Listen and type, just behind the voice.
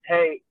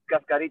hey,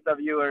 Cascarita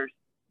viewers,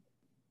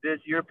 this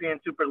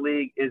European Super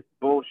League is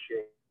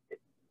bullshit.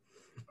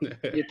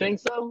 You think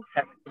so?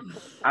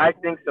 I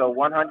think so,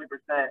 100%.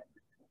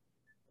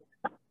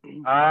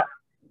 I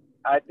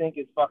I think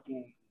it's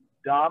fucking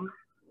dumb.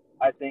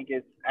 I think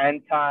it's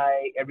anti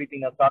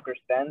everything that soccer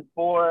stands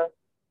for.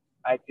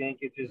 I think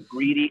it's just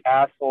greedy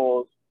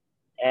assholes.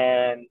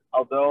 And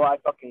although I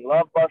fucking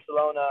love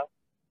Barcelona,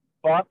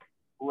 fuck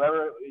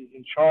whoever is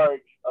in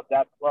charge of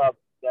that club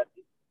that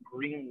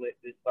greenlit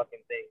this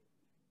fucking thing.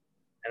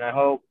 And I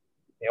hope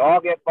they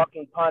all get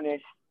fucking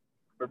punished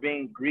for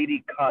being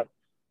greedy cunts.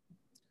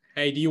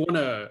 Hey, do you want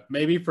to,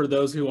 maybe for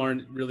those who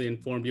aren't really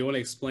informed, do you want to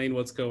explain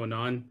what's going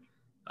on?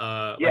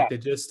 Yeah. Like the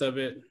gist of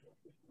it?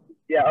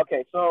 Yeah,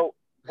 okay. So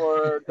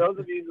for those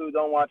of you who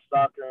don't watch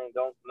soccer and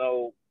don't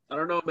know I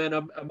don't know, man. I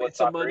what made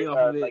some soccer money is, off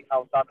of it. like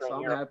how soccer so in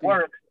I'm Europe happy.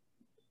 works,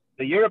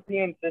 the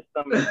European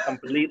system is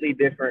completely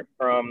different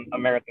from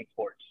American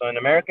sports. So in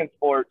American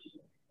sports,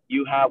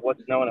 you have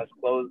what's known as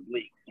closed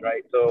leagues,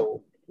 right?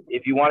 So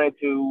if you wanted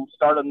to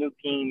start a new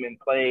team and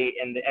play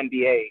in the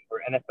NBA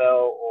or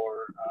NFL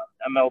or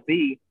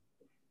MLB,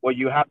 what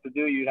you have to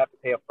do, you have to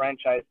pay a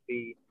franchise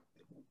fee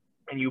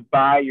and you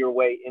buy your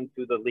way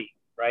into the league,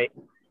 right?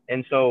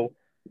 And so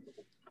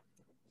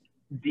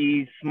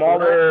the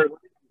smaller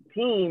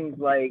teams,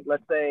 like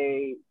let's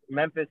say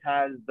Memphis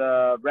has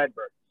the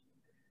Redbirds.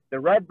 The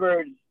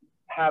Redbirds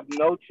have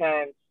no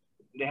chance.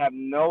 They have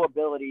no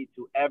ability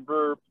to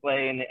ever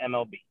play in the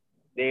MLB.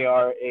 They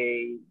are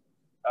a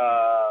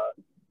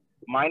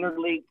minor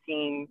league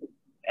team,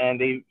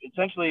 and they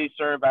essentially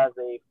serve as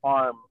a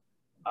farm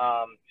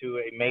to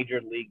a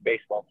major league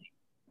baseball team.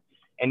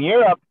 In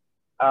Europe,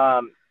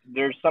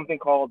 there's something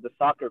called the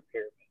soccer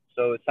pyramid.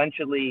 So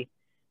essentially,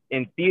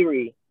 in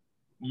theory,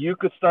 you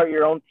could start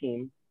your own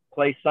team,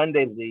 play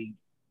Sunday league,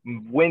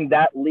 win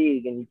that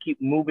league, and you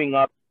keep moving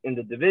up in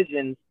the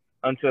divisions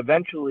until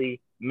eventually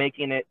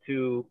making it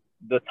to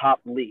the top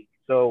league.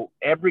 So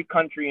every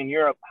country in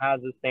Europe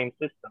has the same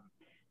system.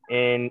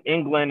 In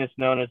England, it's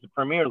known as the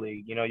Premier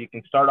League. You know, you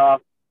can start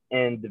off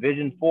in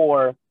Division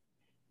 4,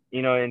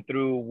 you know, and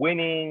through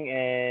winning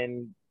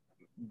and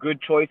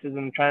good choices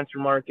in the transfer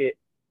market,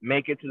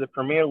 make it to the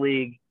Premier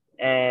League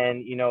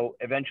and, you know,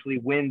 eventually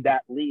win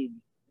that league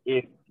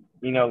if,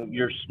 you know,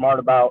 you're smart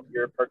about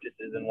your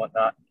purchases and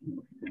whatnot.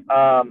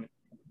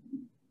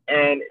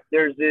 And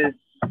there's this,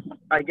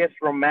 I guess,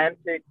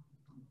 romantic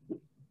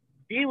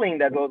feeling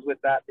that goes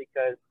with that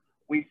because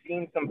we've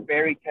seen some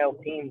fairy tale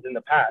teams in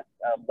the past.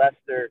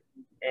 Leicester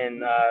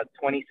in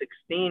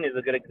 2016 is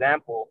a good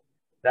example.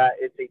 That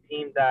it's a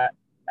team that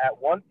at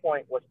one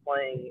point was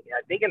playing,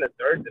 I think, in the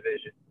third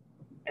division.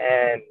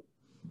 And,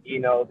 you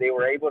know, they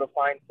were able to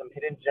find some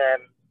hidden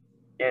gems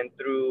and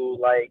through,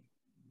 like,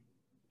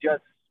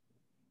 just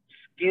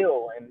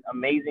skill and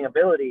amazing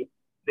ability,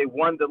 they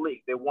won the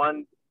league. They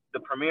won the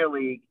Premier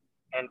League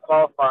and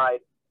qualified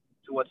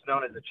to what's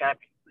known as the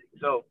Champions League.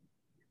 So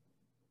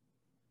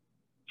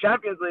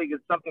Champions League is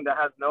something that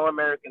has no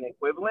American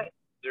equivalent.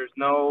 There's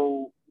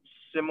no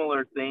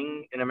similar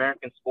thing in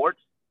American sports.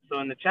 So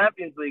in the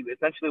Champions League,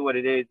 essentially what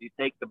it is, you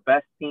take the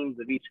best teams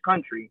of each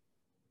country.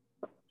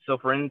 So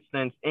for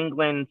instance,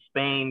 England,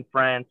 Spain,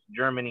 France,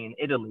 Germany, and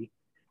Italy,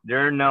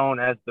 they're known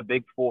as the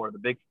Big Four, the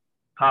big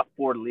top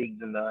four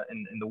leagues in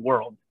the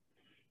world.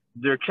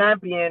 They're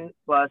champion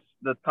plus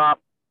the top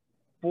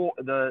four,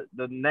 the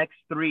next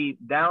three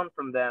down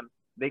from them,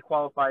 they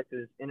qualify to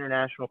this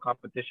international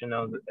competition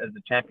known as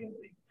the Champions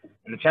League.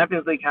 And the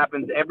Champions League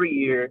happens every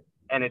year,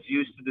 and it's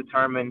used to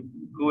determine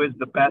who is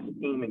the best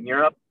team in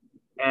Europe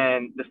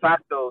and de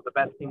facto the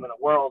best team in the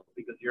world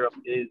because Europe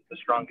is the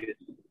strongest.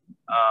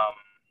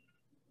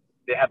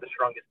 They have the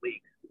strongest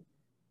league.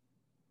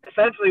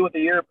 Essentially, what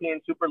the European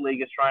Super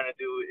League is trying to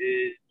do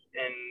is,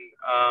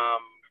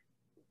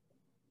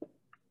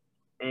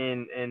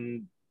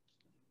 in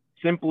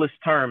simplest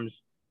terms,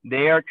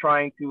 they are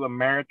trying to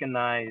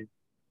Americanize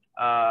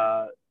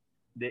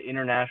the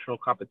international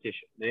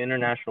competition, the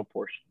international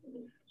portion.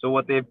 So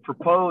what they've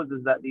proposed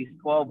is that these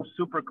 12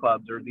 super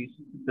clubs, or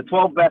the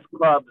 12 best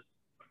clubs,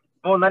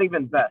 well, not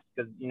even best,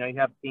 because you know you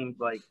have teams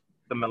like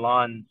the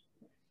Milans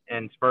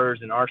and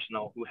Spurs and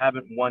Arsenal who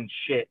haven't won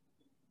shit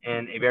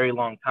in a very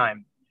long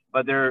time,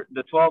 but they're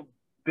the 12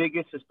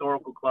 biggest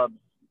historical clubs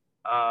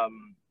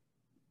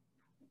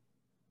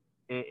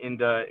in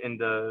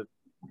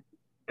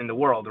the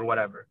world or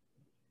whatever.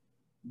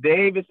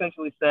 They've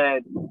essentially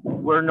said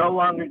we're no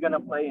longer going to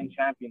play in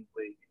Champions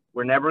League.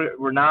 We're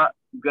not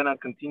going to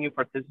continue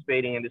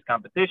participating in this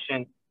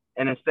competition,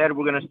 and instead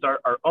we're going to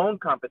start our own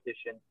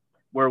competition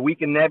where we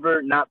can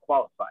never not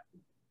qualify.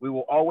 We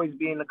will always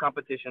be in the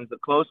competition, the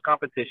close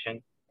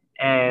competition,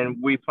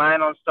 and we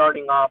plan on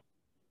starting off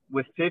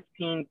with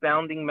 15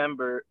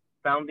 member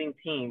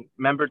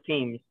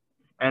teams,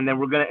 and then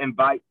we're going to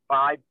invite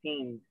 5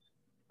 teams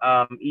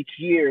each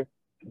year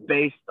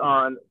based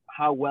on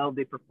how well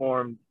they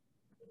performed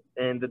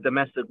in the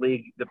domestic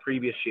league the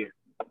previous year.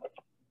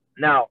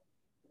 Now,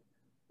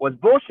 what's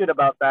bullshit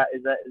about that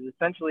is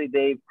essentially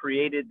they've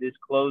created this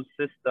closed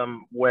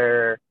system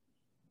where,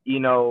 you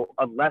know,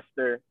 a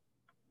Leicester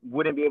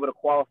wouldn't be able to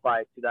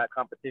qualify to that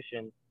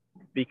competition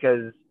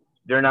because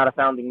they're not a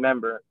founding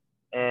member,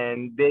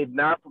 and they've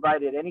not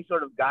provided any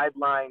sort of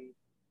guidelines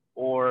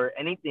or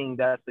anything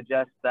that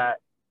suggests that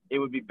it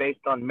would be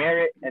based on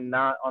merit and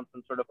not on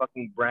some sort of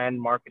fucking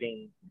brand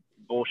marketing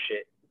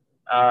bullshit.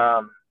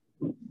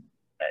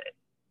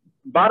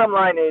 Bottom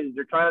line is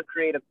they're trying to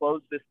create a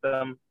closed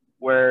system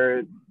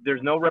where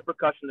there's no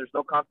repercussion, there's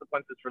no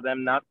consequences for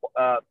them not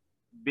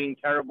being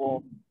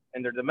terrible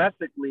in their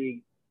domestic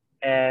league,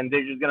 and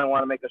they're just going to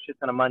want to make a shit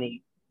ton of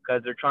money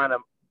because they're trying to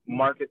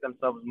market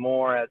themselves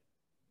more as,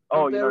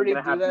 oh, Don't they you're already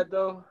going to have do that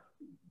though?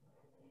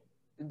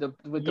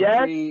 With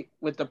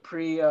the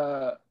pre,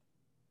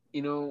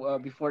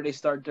 before they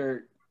start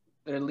their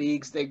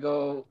leagues, they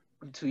go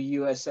to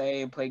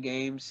USA and play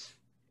games.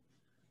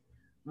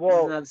 Well,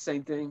 isn't that the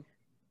same thing?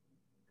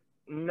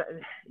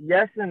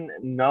 Yes and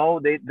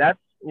no. That's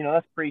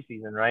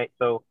preseason, right?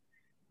 So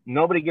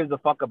nobody gives a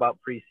fuck about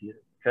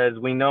preseason because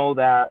we know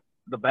that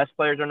the best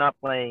players are not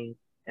playing,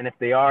 and if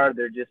they are,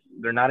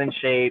 they're not in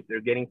shape.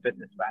 They're getting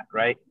fitness back,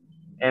 right?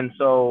 And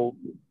so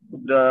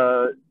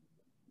the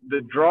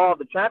draw of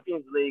the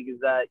Champions League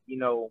is that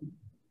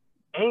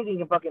anything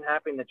can fucking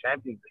happen in the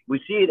Champions League.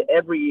 We see it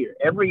every year.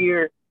 Every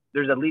year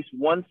there's at least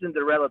one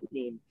Cinderella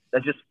team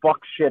that just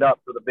fucks shit up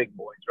for the big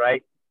boys,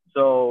 right?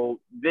 So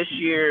this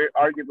year,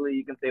 arguably,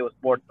 you can say it was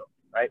Porto,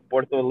 right?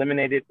 Porto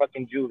eliminated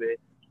fucking Juve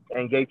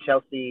and gave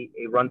Chelsea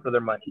a run for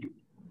their money.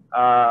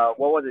 What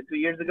was it, 2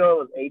 years ago? It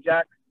was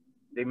Ajax.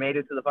 They made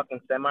it to the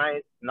fucking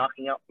semis,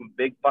 knocking out some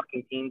big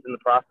fucking teams in the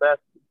process,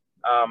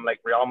 like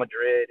Real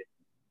Madrid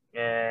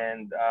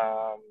and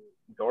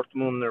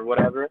Dortmund or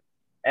whatever.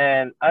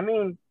 And, I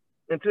mean,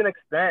 and to an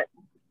extent,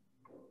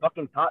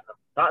 fucking Tottenham.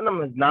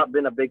 Tottenham has not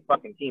been a big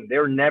fucking team. They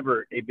were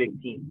never a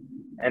big team.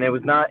 And it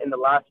was not in the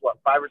last,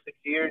 5 or 6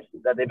 years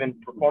that they've been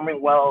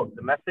performing well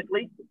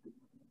domestically,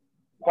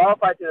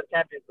 qualified to the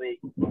Champions League,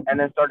 and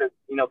then started,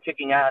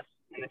 kicking ass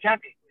in the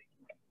Champions League.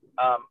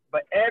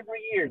 But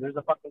every year there's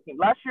a fucking team.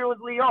 Last year was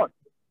Lyon.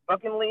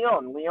 Fucking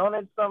Lyon. Lyon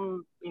is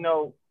some,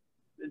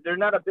 they're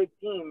not a big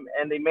team,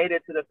 and they made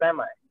it to the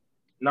semi,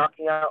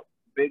 knocking out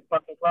big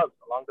fucking clubs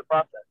along the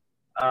process.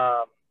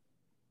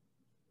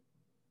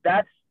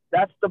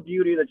 That's the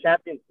beauty of the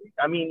Champions League.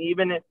 I mean,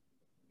 even if,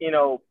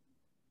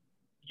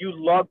 you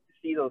love to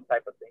see those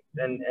type of things.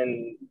 And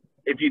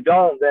if you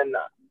don't, then,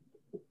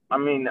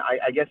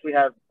 I guess we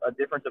have a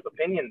difference of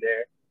opinion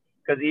there.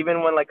 Because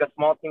even when, if a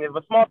small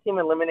team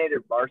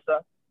eliminated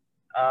Barca,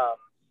 I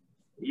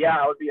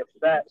would be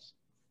upset.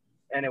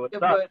 And it would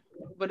suck.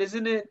 But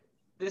isn't it,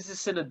 this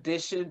is in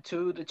addition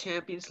to the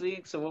Champions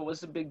League? So what was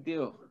the big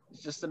deal?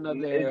 It's just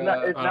another...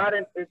 It's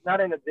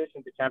not in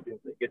addition to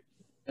Champions League.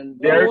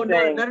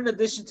 Not in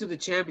addition to the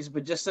Champions,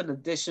 but just an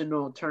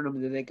additional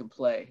tournament that they can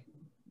play.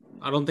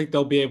 I don't think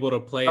they'll be able to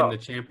play in the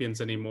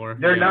Champions anymore.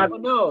 They're not.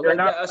 No, they're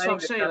not that's what I'm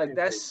saying.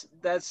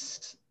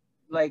 That's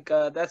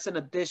an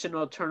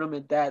additional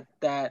tournament that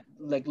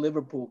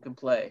Liverpool can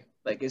play.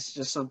 It's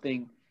just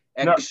something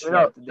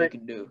extra that they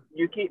can do.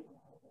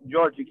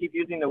 George, you keep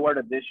using the word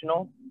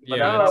additional.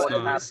 I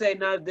would say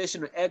not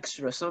additional,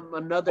 extra.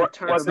 Another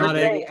tournament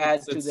they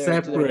add to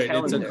their calendar.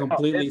 It's a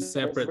completely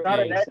separate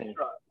thing. It's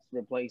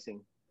replacing.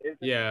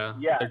 They're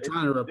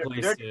trying to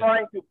replace it. They're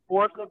trying to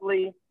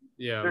forcibly.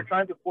 Yeah. They're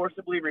trying to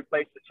forcibly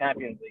replace the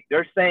Champions League.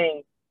 They're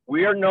saying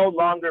we are no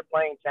longer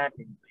playing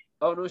Champions League.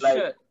 Oh no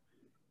shit.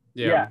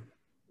 Yeah.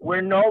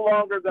 We're no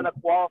longer gonna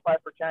qualify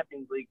for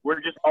Champions League. We're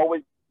just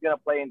always gonna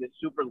play in the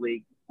Super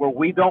League where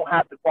we don't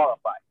have to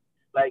qualify.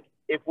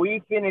 If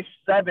we finish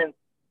 7th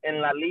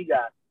in La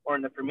Liga or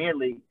in the Premier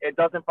League, it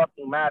doesn't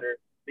fucking matter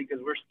because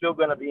we're still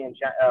gonna be in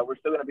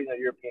the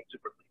European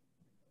Super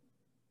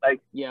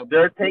League.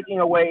 They're taking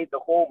away the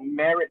whole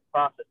merit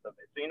process of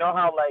it. So you know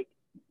how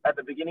at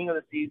the beginning of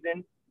the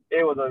season,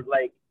 it was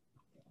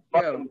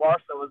fucking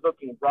Barca was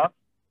looking rough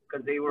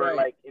because they were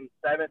in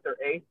 7th or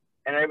 8th,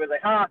 and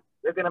everybody's like,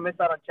 they're gonna miss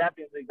out on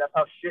Champions League. That's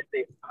how shit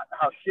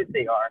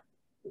they are.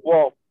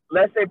 Well,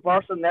 let's say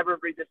Barca never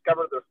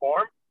rediscovered their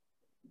form.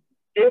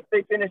 If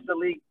they finish the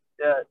league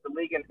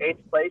in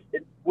 8th place,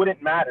 it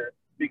wouldn't matter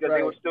because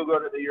they would still go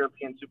to the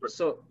European Super League.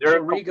 So they're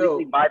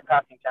completely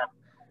bypassing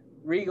Champions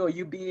League. Rigo,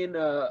 you being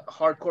a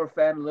hardcore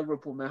fan of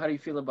Liverpool, man, how do you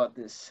feel about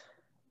this?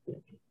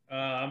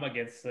 I'm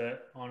against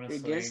it, honestly.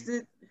 You're against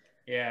it?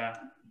 Yeah,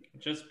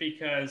 just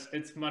because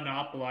it's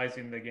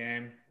monopolizing the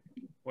game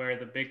where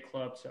the big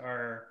clubs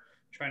are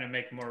trying to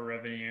make more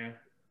revenue.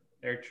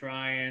 They're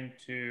trying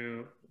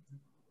to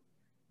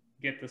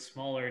get the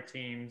smaller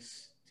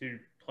teams to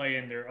play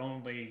in their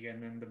own league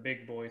and then the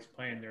big boys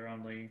play in their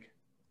own league.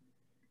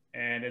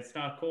 And it's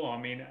not cool.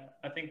 I mean,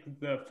 I think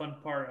the fun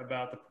part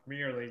about the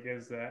Premier League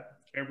is that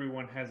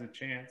everyone has a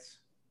chance.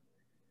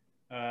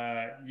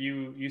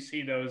 You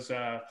see those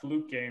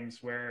fluke games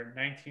where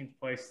 19th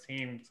place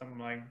team, something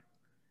like,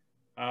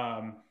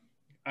 I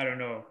don't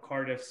know,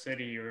 Cardiff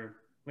City or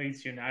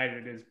Leeds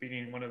United is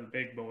beating one of the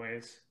big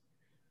boys,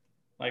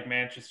 like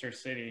Manchester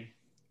City.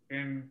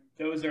 And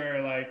those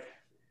are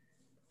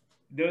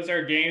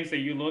games that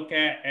you look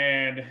at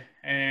and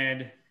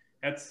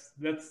That's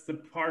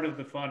the part of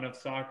the fun of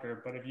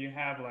soccer. But if you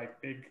have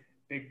like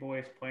big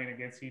boys playing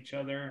against each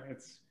other,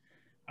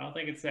 I don't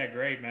think it's that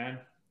great, man.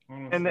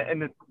 And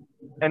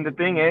the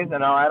thing is,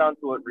 and I'll add on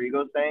to what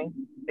Rigo's saying,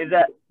 is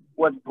that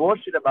what's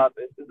bullshit about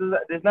this is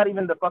that there's not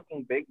even the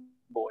fucking big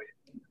boys.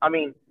 I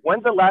mean,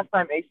 when's the last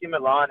time AC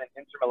Milan and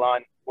Inter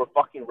Milan were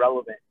fucking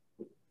relevant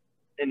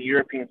in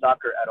European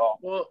soccer at all?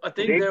 Well, I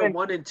think they're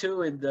 1 and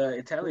 2 in the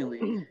Italian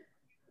league.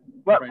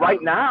 But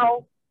right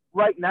now,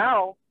 but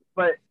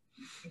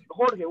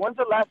Jorge, when's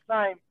the last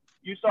time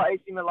you saw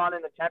AC Milan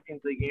in the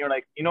Champions League and you're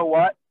like, you know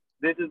what?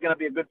 This is going to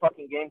be a good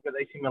fucking game because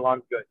AC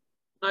Milan's good.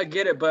 I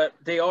get it, but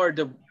they are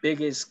the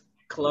biggest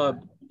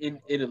club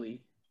in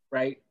Italy,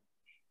 right?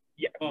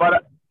 Yeah,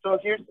 but so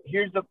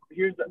here's the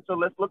so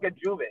let's look at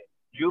Juve.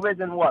 Juve's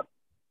in what,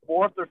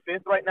 4th or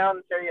 5th right now in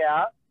the Serie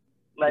A?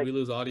 Like, did we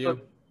lose audio?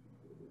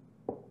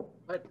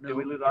 What? No. Did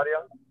we lose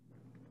audio?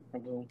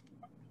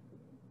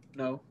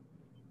 No.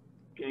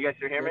 Can you guys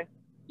still hear me?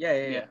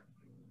 Yeah.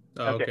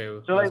 Oh, okay.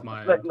 So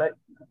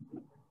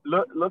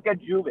look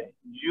at Juve.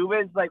 Juve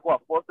is like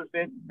what, 4th or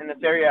 5th in the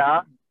Serie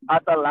A.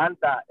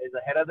 Atalanta is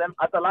ahead of them.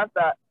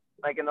 Atalanta,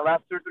 like in the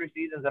last 2 or 3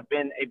 seasons, have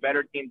been a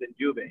better team than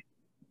Juve.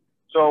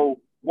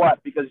 So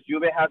what? Because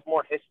Juve has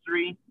more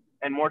history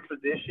and more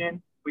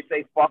tradition, we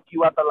say fuck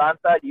you,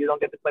 Atalanta. You don't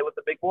get to play with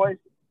the big boys.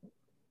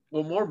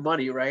 Well, more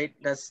money, right?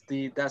 That's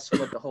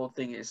what the whole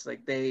thing is.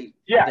 Like their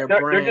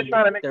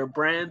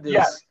brand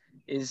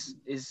is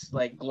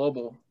like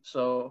global.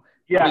 So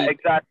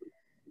exactly.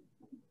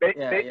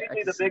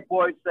 Basically, the big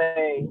boys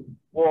say,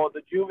 well,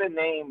 the Juve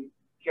name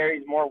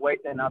carries more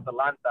weight than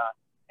Atalanta,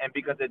 and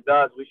because it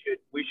does, we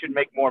should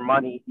make more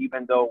money,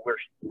 even though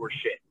we're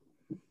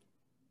shit.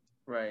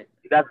 Right.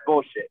 That's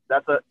bullshit.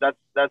 That's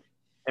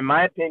in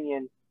my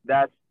opinion,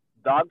 that's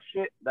dog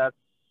shit. That's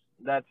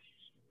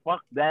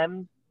fuck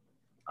them.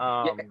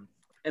 And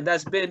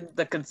that's been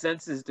the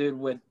consensus, dude,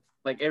 with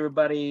like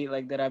everybody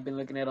like that I've been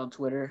looking at on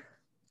Twitter.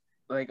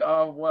 Like,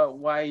 oh,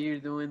 why are you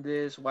doing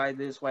this? Why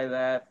this? Why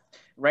that?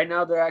 Right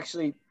now, they're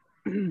actually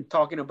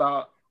talking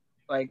about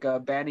like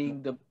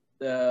banning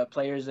the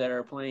players that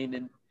are playing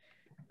and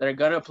that are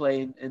gonna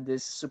play in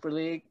this Super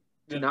League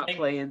to not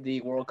play in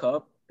the World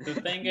Cup. The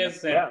thing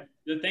is that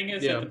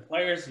the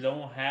players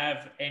don't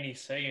have any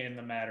say in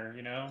the matter,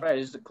 you know? Right,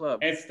 it's the club.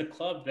 It's the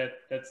club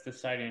that's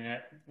deciding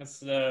it. It's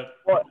the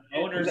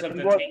owners of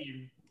the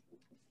team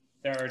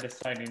that are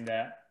deciding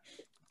that.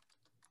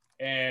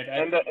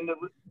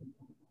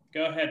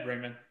 Go ahead,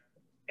 Raymond.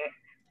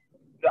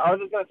 I was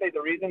just gonna say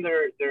the reason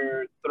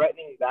they're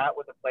threatening that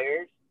with the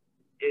players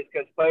is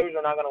because players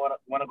are not gonna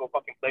want to go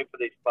fucking play for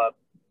these clubs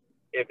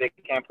if they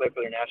can't play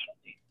for their national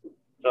team.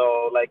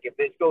 So like if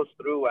this goes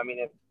through, I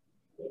mean,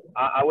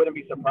 I wouldn't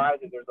be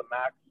surprised if there's a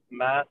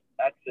mass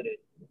exodus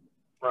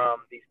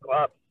from these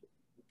clubs.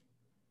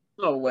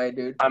 No way,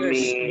 dude.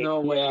 There's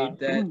no way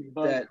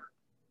that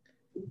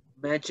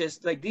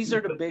Manchester, like these are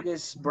the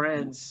biggest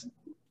brands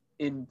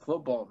in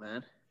football,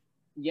 man.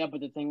 Yeah,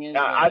 but the thing is,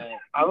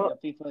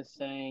 FIFA is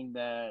saying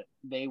that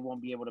they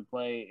won't be able to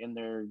play in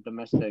their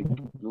domestic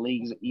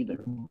leagues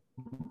either.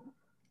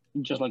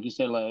 Just like you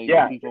said, like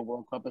FIFA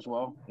World Cup as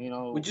well. You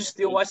know, would you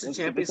still watch the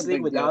Champions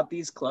League without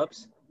these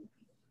clubs?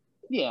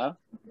 Yeah,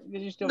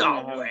 because you're still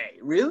way,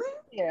 really?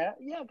 Yeah,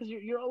 because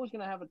you're always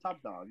gonna have a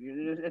top dog.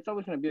 It's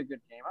always gonna be a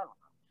good game. I don't know.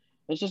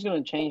 It's just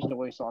gonna change the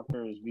way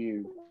soccer is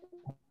viewed,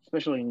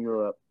 especially in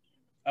Europe.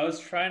 I was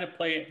trying to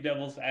play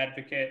devil's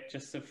advocate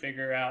just to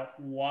figure out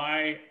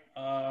why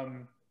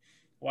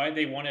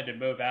they wanted to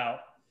move out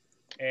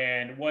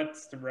and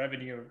what's the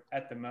revenue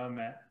at the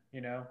moment.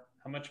 You know,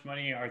 how much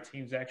money are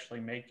teams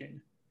actually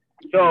making?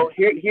 So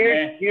here's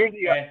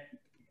the.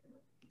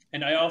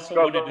 And I also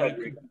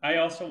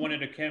wanted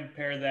to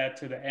compare that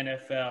to the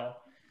NFL.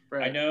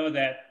 Right. I know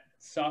that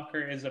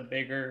soccer is a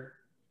bigger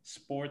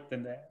sport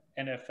than the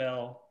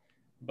NFL,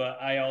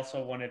 but I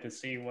also wanted to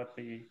see what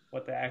the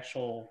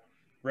actual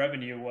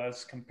revenue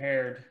was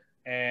compared.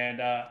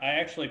 And I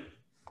actually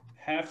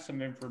have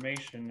some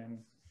information, and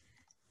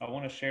I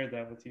want to share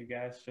that with you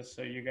guys, just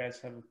so you guys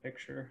have a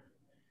picture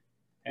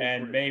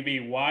and maybe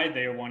why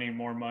they're wanting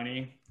more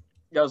money.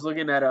 Yeah, I was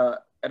looking at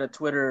a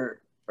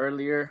Twitter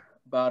earlier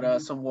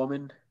about some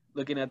woman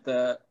looking at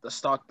the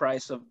stock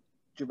price of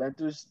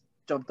Juventus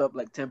jumped up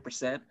like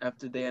 10%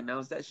 after they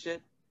announced that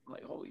shit. I'm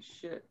like, holy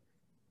shit.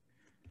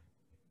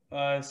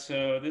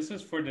 So this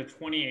is for the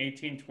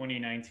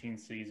 2018-2019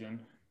 season.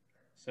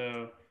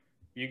 So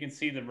you can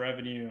see the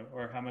revenue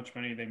or how much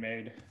money they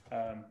made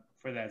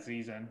for that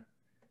season.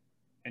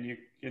 And you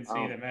can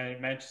see that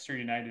Manchester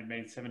United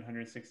made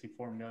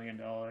 $764 million.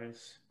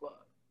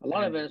 A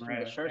lot of it is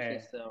from the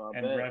churches, though.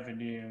 And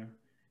revenue.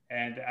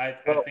 And I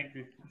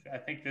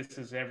think this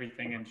is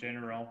everything in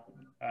general,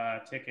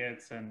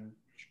 tickets and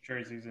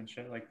jerseys and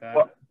shit like that.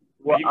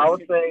 Well, I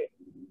would say,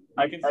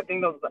 I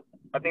think those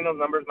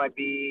numbers might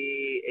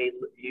be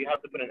you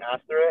have to put an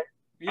asterisk.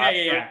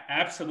 Yeah,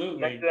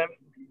 absolutely,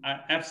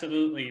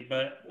 absolutely.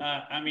 But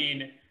I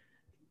mean,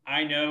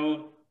 I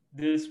know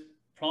this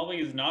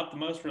probably is not the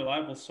most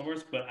reliable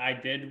source, but I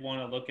did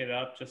want to look it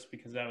up just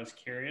because I was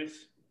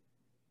curious.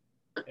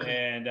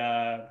 And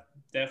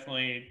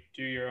definitely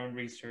do your own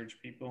research,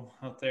 people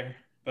out there.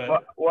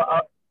 But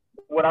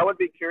what I would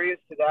be curious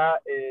to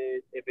that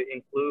is if it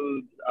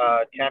includes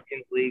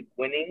Champions League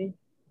winning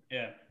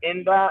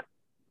in that,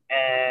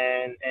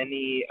 and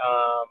any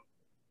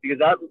because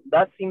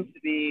that seems to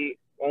be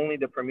only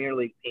the Premier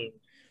League teams,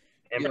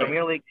 and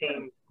Premier League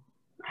teams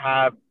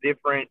have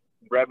different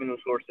revenue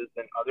sources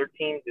than other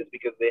teams just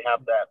because they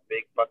have that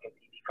big fucking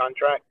TV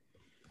contract.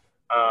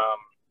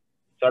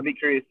 So I'd be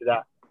curious to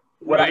that.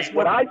 What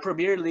I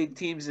Premier League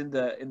teams in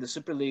the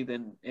Super League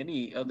than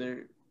any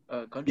other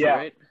country,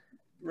 right?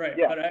 Right.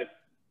 Yeah.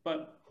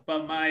 But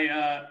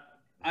my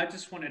I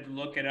just wanted to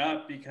look it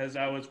up because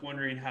I was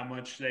wondering how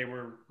much they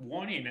were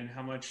wanting and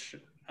how much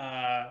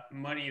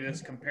money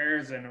this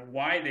compares and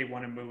why they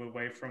want to move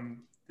away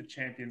from the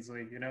Champions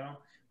League. You know,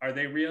 are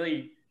they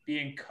really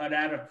being cut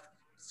out of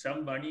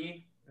some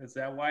money? Is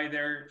that why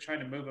they're trying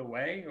to move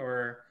away,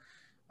 or?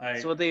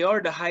 So they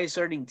are the highest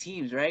earning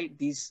teams, right?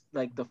 These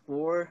like the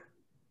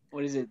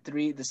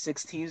the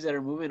 6 teams that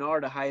are moving are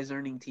the highest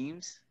earning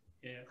teams.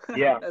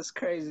 Yeah. That's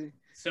crazy.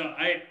 So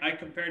I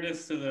compared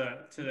this to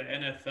the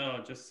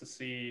NFL just to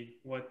see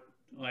what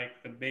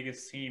like the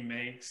biggest team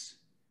makes,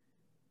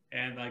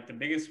 and like the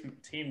biggest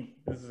team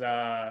is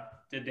the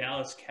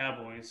Dallas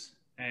Cowboys,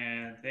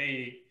 and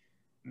they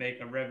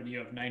make a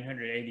revenue of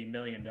 $980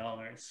 million.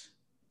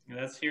 And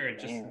that's here it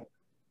just,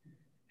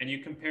 and you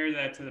compare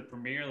that to the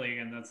Premier League,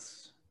 and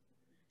that's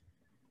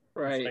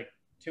right, like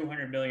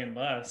 200 million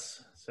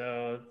less.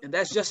 So, and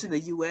that's just in the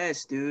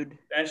U.S., dude.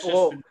 That's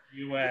just in the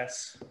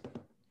U.S.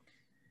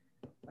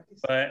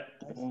 But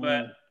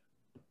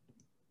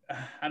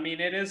I mean,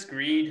 it is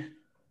greed.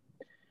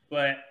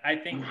 But I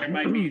think there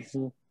might be.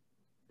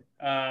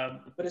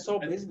 But it's all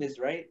business,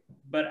 right?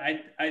 But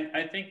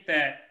I think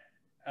that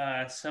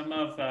some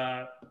of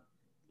the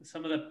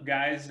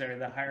guys that are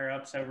the higher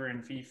ups over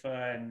in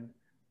FIFA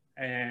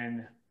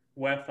and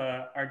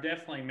UEFA are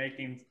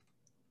definitely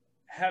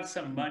have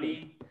some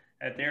money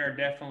that they're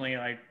definitely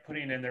like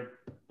putting in their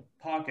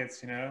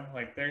pockets, you know,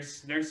 like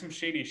there's some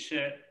shady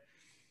shit.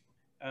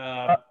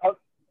 And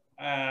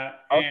I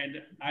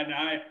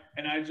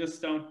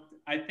just don't,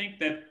 I think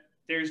that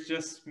there's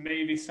just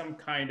maybe some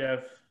kind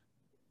of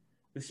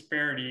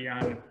disparity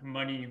on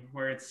money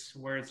where it's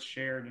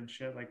shared and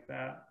shit like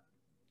that.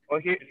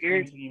 Well,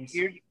 here's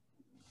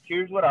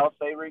what I'll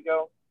say,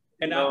 Rico.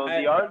 And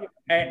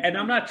and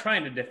I'm not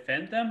trying to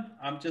defend them.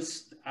 I'm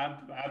just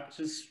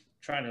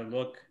trying to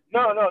look.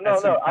 No.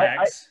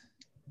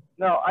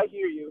 I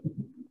hear you.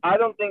 I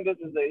don't think this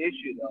is the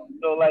issue though.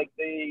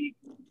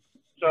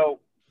 So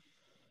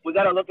we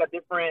got to look at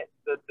the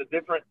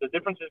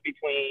differences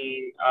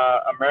between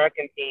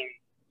American teams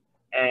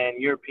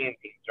and European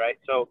teams, right?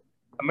 So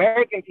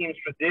American teams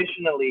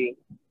traditionally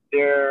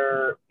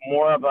they're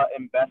more of an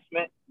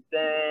investment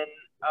than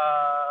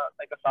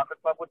like a soccer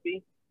club would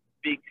be,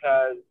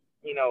 because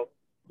you know,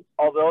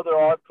 although there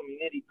are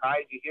community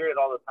ties, you hear it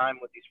all the time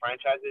with these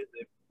franchises.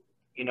 If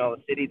you know,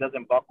 the city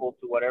doesn't buckle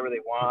to whatever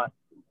they want,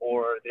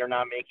 or they're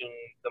not making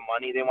the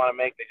money they want to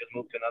make, they just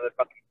move to another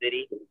fucking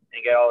city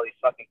and get all these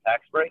fucking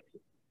tax breaks.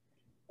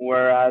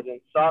 Whereas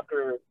in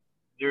soccer,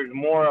 there's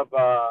more of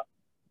a,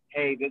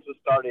 hey, this was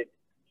started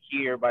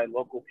here by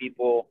local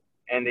people,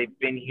 and they've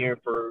been here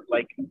for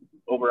like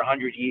over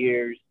 100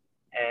 years,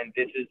 and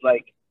this is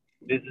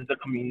the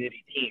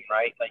community team,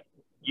 right? Like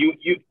you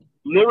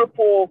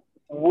Liverpool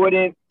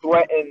wouldn't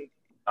threaten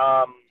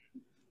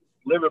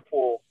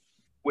Liverpool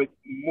with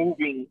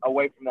moving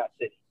away from that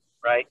city,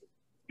 right?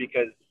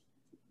 Because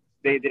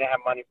they didn't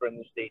have money for a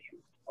new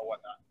stadium or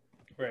whatnot.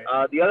 Right.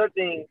 The other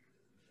thing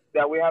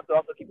that we have to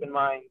also keep in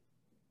mind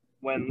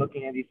when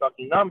looking at these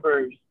fucking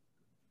numbers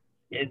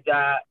is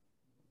that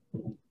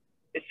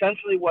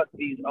essentially what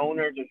these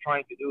owners are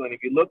trying to do, and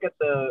if you look at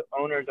the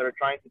owners that are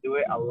trying to do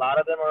it, a lot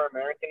of them are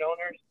American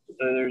owners.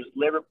 So there's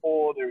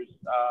Liverpool, there's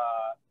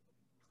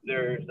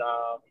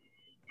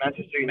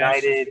Manchester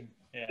United,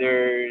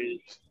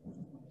 there's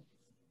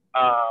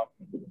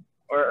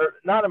or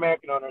not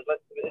American owners.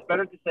 It's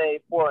better to say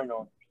foreign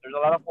owners. There's a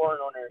lot of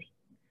foreign owners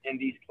in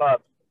these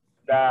clubs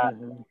that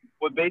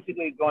what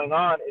basically is going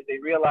on is they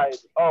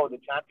realize, oh, the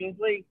Champions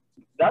League,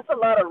 that's a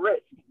lot of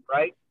risk,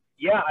 right?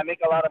 Yeah, I make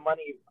a lot of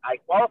money if I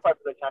qualify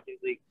for the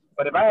Champions League,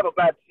 but if I have a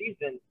bad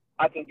season,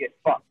 I can get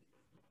fucked,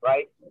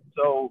 right?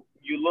 So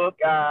you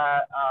look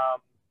at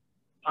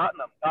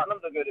Tottenham.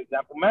 Tottenham's a good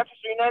example.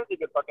 Manchester United is a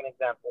good fucking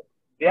example.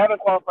 They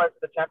haven't qualified for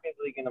the Champions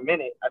League in a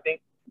minute. I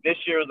think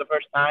this year was the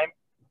first time,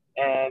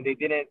 and they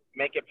didn't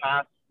make it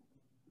past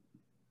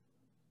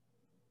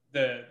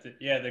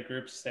the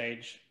group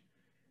stage.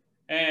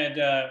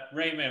 And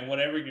Raymond,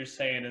 whatever you're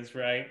saying is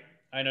right.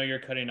 I know you're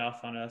cutting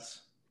off on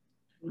us.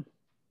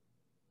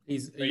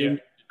 Are you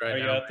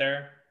out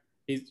there?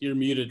 You're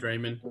muted,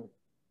 Raymond.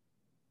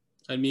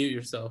 Unmute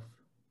yourself.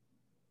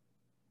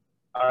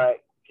 All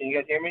right. Can you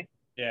guys hear me?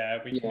 Yeah,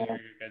 we can hear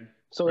you good.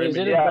 So Raymond,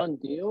 is it a done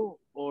deal,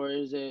 or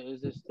is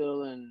it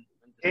still in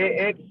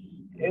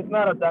it's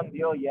not a done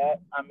deal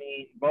yet. I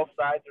mean, both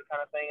sides are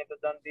kind of saying it's a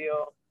done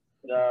deal.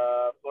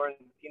 The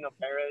Florentino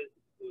Perez,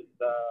 who's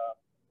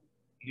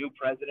new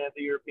president of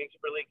the European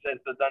Super League said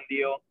it's a done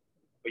deal.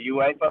 But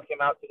UEFA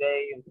came out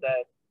today and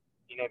said,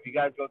 if you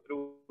guys go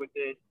through with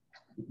this,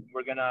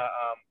 we're gonna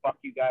fuck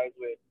you guys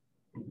with.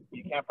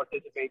 You can't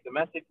participate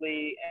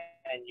domestically,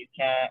 and you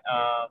can't.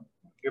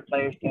 Your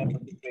players can't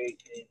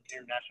participate in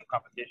international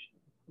competition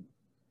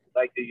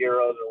like the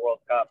Euros or World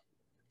Cup.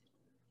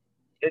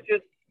 It's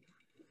just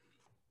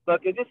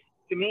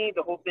to me,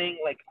 the whole thing.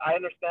 Like, I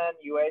understand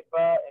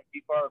UEFA and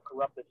FIFA are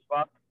corrupt as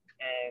fuck,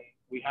 and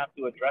we have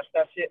to address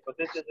that shit. But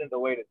this isn't the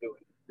way to do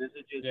it. This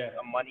is just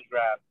a money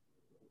grab.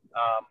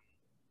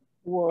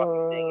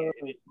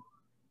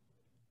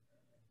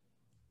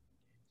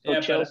 So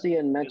Chelsea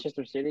and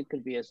Manchester City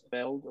could be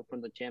expelled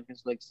from the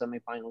Champions League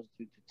semifinals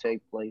due to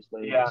take place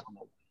later this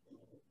summer.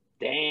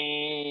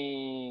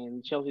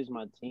 Damn, Chelsea's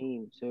my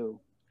team too.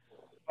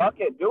 Fuck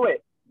it, do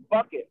it.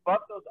 Fuck it.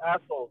 Fuck those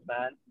assholes,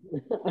 man.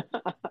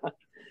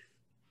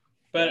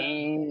 But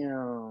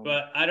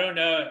I don't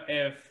know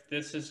if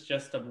this is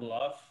just a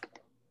bluff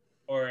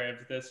or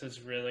if this is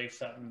really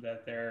something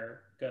that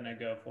they're gonna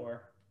go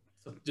for.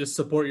 So just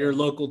support your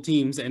local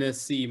teams,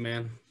 NSC,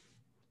 man.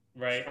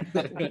 Right.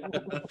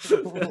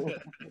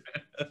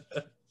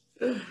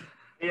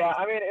 Yeah,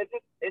 I mean,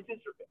 it's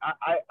just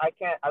I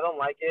can't, I don't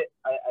like it.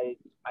 I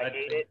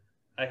hate it.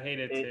 I hate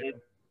it too.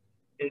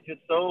 It's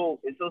just so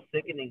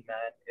sickening,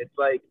 man. It's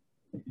like,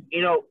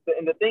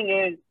 and the thing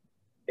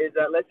is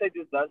that let's say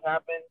this does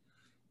happen,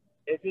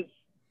 it's just,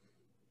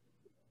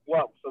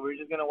 so we're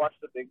just gonna watch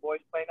the big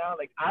boys play now.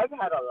 Like, I've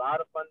had a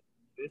lot of fun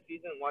this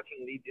season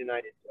watching Leeds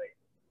United play.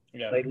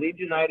 Yeah. Like, Leeds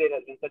United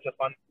has been such a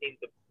fun team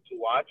to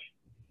watch.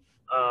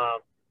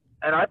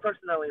 And I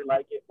personally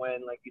like it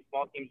when, like, these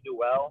small teams do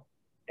well,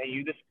 and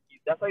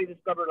that's how you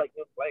discover, like,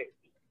 new players,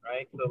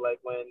 right? So, like,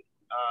 when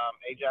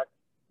Ajax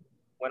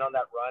went on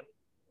that run,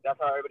 that's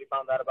how everybody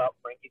found out about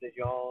Frankie de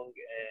Jong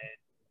and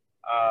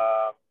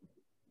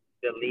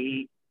De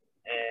Ligt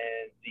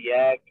and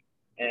Ziyech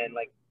and,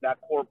 like,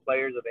 that core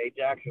players of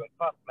Ajax. You're like,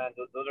 fuck, man,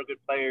 those are good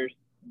players.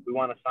 We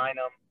want to sign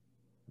them.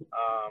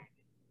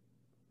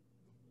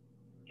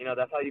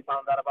 That's how you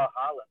found out about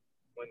Haaland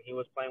when he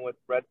was playing with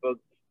Red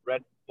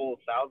Bull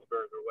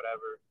Salzburg or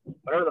whatever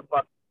the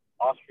fuck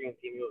Austrian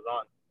team he was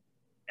on,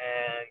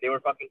 and they were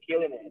fucking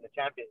killing it in the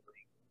Champions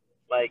League.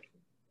 Like,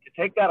 to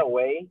take that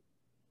away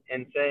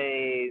and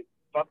say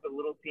fuck the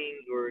little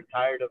teams, we're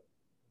tired of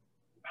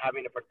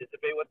having to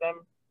participate with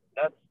them,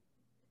 that's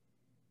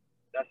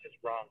just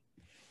wrong.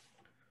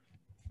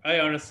 I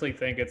honestly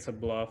think it's a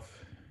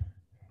bluff,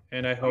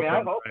 and I hope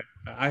I'm right.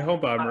 I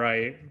hope I'm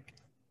right.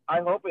 I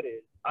hope it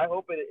is. I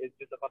hope it is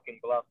just a fucking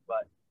bluff,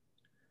 but.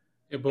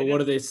 Yeah, but what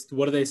do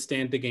they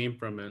stand to gain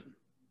from it?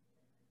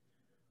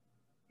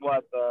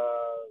 What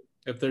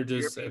if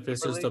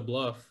it's just a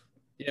bluff?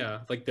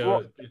 Yeah, like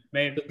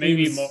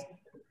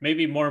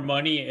maybe more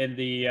money in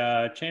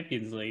the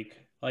Champions League.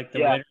 Like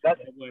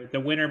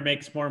the winner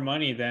makes more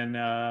money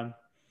than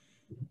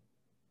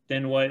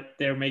what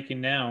they're making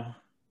now.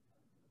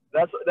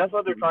 That's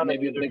what they're trying to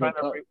do. They're trying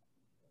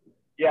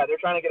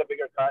to get a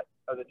bigger cut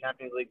of the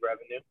Champions League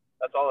revenue.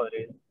 That's all it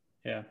is.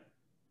 Yeah.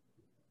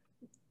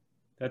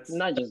 That's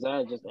not just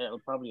that, just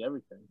probably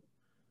everything.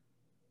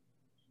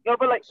 No,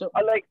 but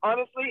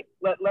honestly,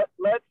 let's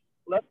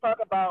talk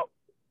about,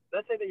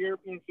 let's say the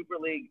European Super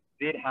League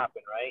did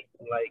happen, right?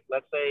 Like,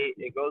 let's say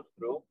it goes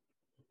through.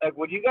 Like,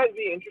 would you guys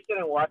be interested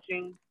in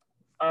watching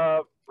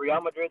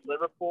Real Madrid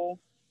Liverpool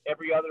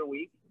every other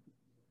week?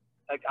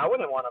 Like, I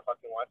wouldn't want to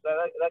fucking watch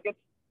that. That gets,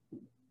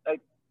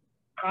 like,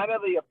 kind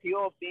of the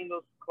appeal of seeing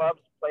those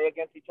clubs play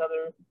against each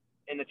other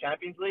in the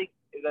Champions League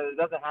is that it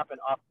doesn't happen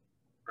often,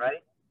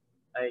 right?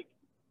 Like,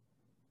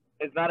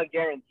 it's not a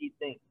guaranteed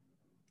thing.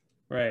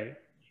 Right.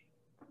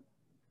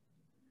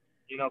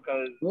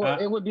 Because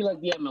it would be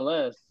like the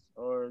MLS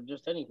or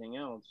just anything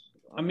else.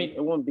 I mean,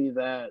 it won't be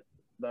that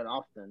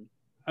often.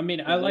 I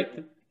mean, I like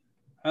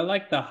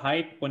the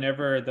hype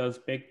whenever those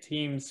big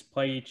teams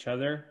play each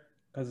other,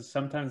 because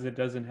sometimes it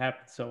doesn't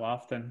happen so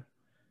often.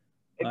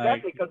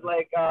 Exactly, because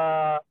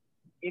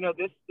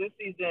this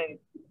season,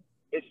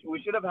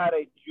 we should have had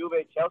a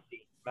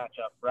Juve-Chelsea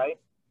matchup, right?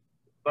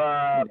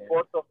 But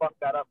Porto fucked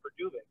that up for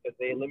Juve because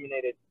they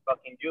eliminated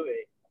fucking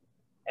Juve,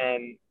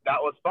 and that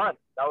was fun.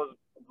 That was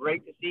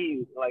great to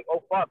see. Like,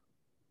 oh fuck,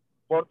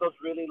 Porto's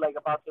really like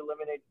about to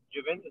eliminate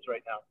Juventus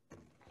right now,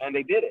 and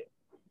they did it.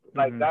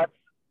 Like, that's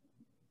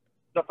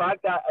the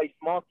fact that a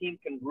small team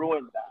can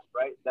ruin that,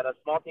 right? That a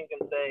small team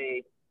can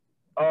say,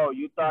 oh,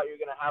 you thought you're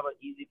gonna have an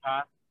easy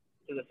path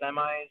to the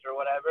semis or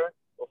whatever.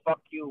 Well,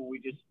 fuck you. We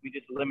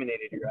just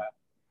eliminated your ass.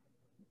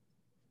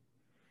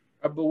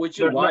 But would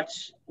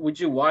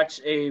you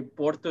watch a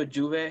Porto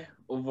Juve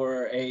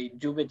over a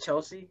Juve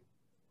Chelsea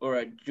or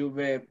a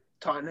Juve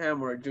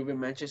Tottenham or a Juve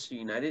Manchester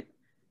United?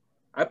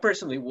 I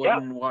personally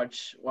wouldn't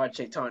watch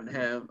a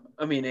Tottenham.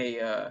 I mean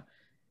a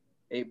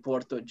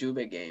Porto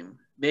Juve game.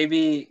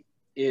 Maybe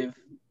if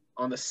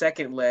on the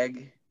second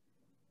leg,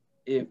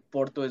 if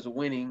Porto is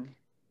winning,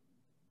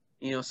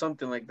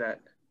 something like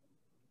that.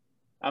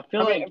 I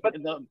feel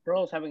the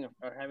pros are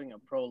having a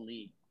pro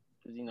league.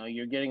 Because,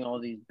 you're getting all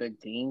these big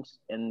teams,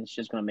 and it's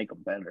just going to make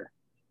them better.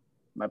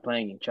 by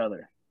playing each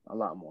other a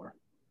lot more.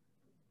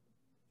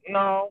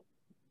 No,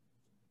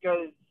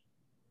 because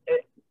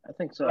I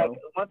think so. Like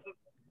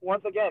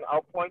once again,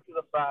 I'll point to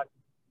the fact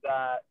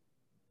that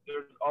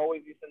there's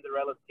always these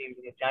Cinderella teams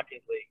in the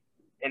Champions League,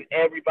 and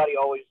everybody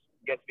always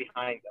gets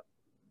behind them.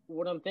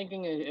 What I'm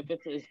thinking is if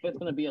it's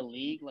going to be a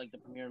league like the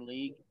Premier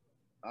League,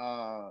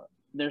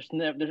 it's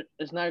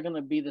not going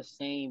to be the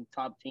same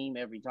top team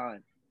every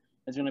time.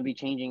 It's going to be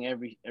changing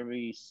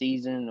every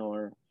season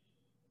or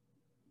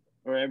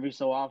every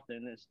so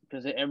often. It's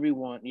because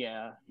everyone,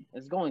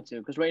 it's going to.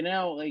 Because right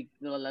now, like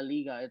the La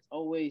Liga, it's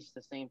always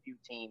the same few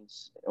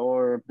teams,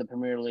 or the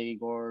Premier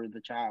League, or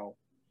the Chao,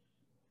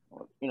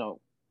 or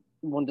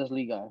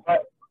Bundesliga.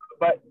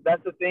 But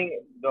that's the thing,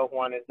 though,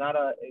 Juan. It's not.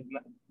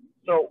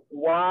 So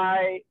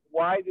why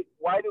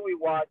do we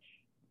watch?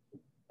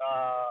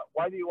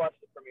 Why do you watch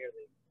the Premier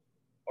League,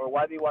 or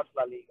why do you watch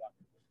La Liga?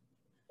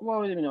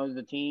 Well,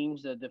 the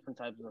teams, the different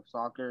types of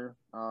soccer.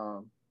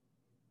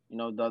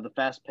 The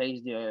fast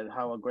pace,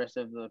 how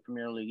aggressive the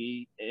Premier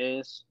League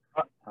is.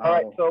 All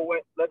right. So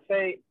let's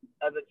say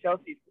as a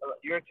Chelsea,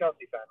 you're a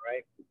Chelsea fan,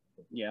 right?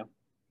 Yeah.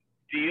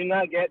 Do you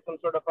not get some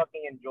sort of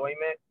fucking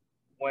enjoyment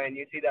when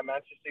you see that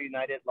Manchester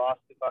United lost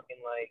to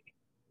fucking like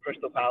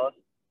Crystal Palace?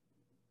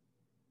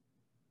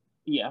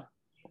 Yeah,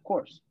 of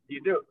course.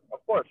 You do,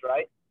 of course,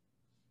 right?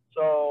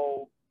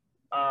 So,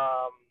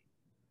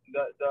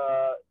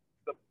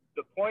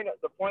 the point,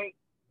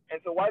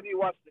 and so why do you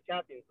watch the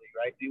Champions League,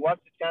 right? Do you watch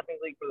the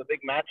Champions League for the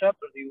big matchups,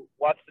 or do you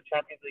watch the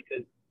Champions League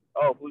because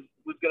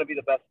who's gonna be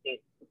the best team?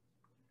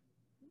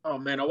 Oh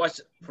man, I watch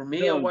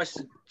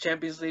the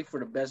Champions League for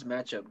the best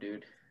matchup,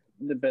 dude.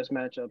 The best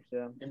matchups,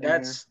 yeah. And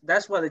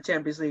that's why the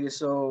Champions League is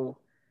so.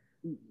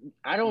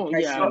 I don't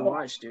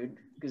watch, dude,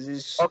 because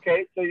it's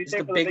okay. So you it's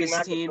the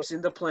biggest teams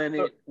in the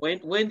planet.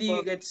 When do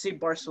you get to see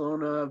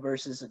Barcelona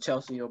versus a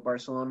Chelsea, or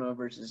Barcelona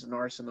versus an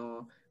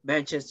Arsenal,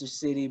 Manchester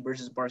City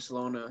versus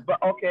Barcelona?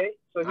 But okay,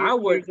 so I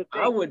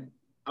would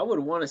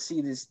want to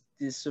see this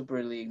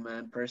Super League,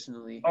 man,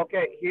 personally.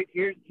 Okay,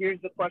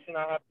 here's the question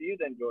I have for you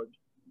then, George.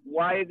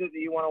 Why is it that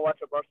you want to watch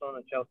a Barcelona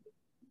and Chelsea?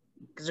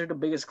 Because they're the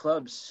biggest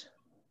clubs.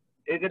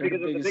 Is it because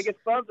they're the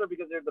biggest clubs or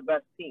because they're the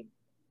best team?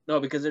 No,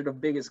 because they're the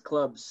biggest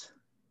clubs,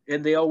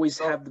 and they always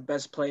have the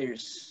best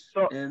players.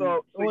 Wait.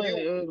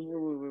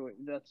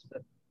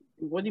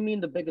 What do you mean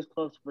the biggest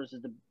clubs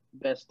versus the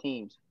best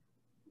teams?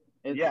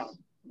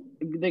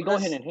 They go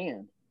hand in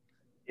hand.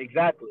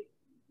 Exactly.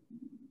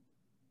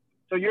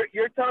 So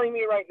you're telling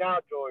me right now,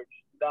 George,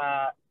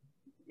 that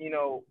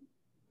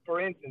for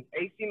instance,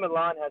 AC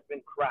Milan has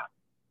been crap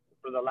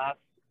for the last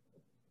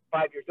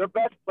 5 years. Their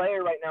best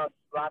player right now is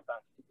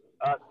Zlatan,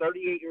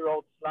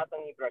 38-year-old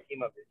Zlatan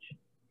Ibrahimovic.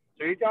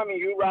 So you're telling me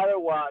you'd rather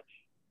watch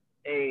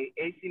a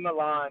AC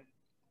Milan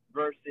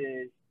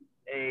versus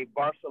a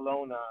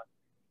Barcelona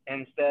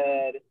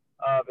instead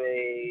of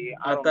a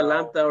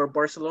Atalanta or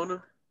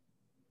Barcelona?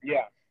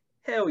 Yeah.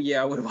 Hell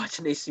yeah, I would watch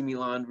an AC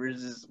Milan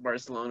versus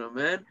Barcelona,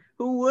 man.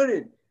 Who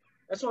wouldn't?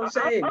 That's what I'm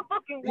saying. I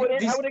fucking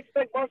wouldn't. I would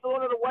expect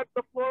Barcelona to wipe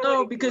the floor.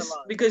 No,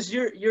 because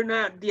you're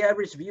not the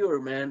average viewer,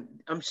 man.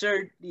 I'm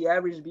sure the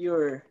average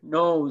viewer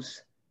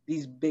knows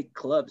these big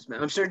clubs,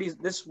 man. I'm sure this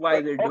is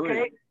why they're doing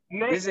it.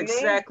 This is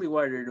exactly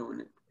why they're doing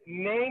it.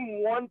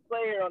 Name one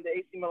player on the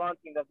AC Milan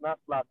team that's not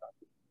Zlatan.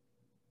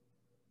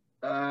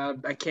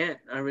 I can't.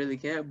 I really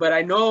can't. But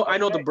I know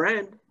the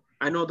brand.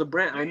 I know the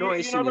brand. I know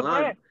AC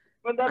Milan.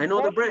 I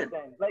know the brand.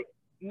 Like,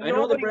 I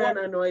know the brand.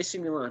 I know AC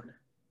Milan.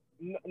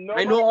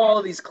 I know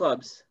all these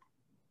clubs.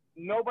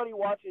 Nobody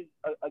watches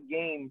a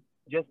game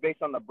just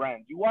based on the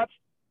brand.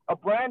 A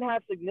brand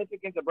has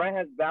significance. A brand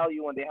has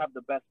value when they have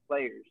the best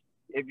players.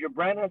 If your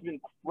brand has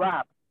been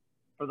crap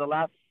for the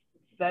last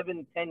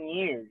 7-10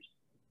 years,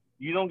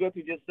 you don't get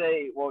to just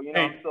say, well,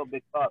 I'm still a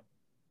big club.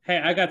 Hey,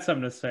 I got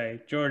something to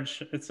say.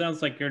 George, it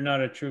sounds like you're not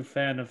a true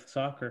fan of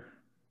soccer.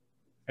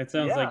 It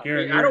sounds like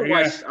you're I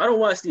don't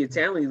watch the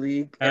Italian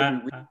league every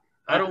week.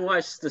 I don't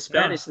watch the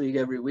Spanish league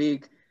every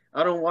week.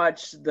 I don't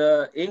watch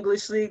the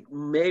English league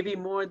maybe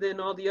more than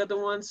all the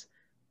other ones.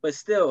 But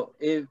still,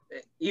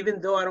 even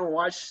though I don't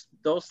watch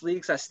those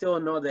leagues, I still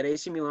know that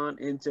AC Milan,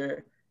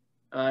 Inter,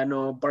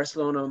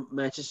 Barcelona,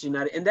 Manchester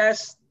United, and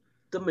that's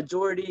the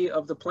majority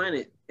of the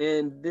planet.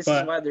 And this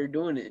is why they're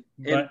doing it.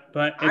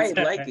 But I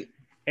like it.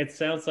 It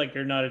sounds like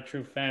you're not a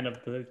true fan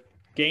of the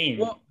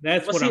game.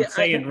 That's what I'm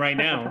saying right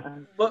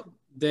now. But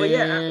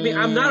yeah, I mean,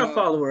 I'm not a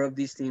follower of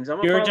these teams. I'm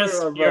a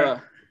follower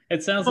of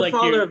it sounds I'm like a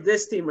follower of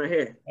this team right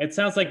here. It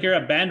sounds like you're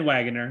a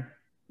bandwagoner.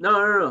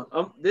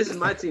 No. This is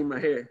my team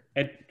right here.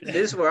 This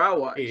is where I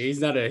watch. He's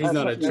not a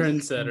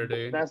trendsetter,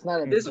 dude.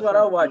 This is what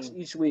I watch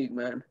each week,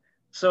 man.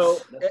 So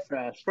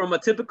from a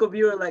typical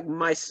viewer like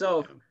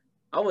myself,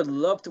 I would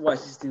love to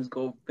watch these teams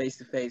go face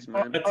to face,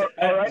 man.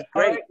 All right,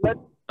 great.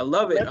 I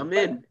love it. I'm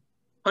in,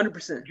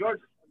 100%. George,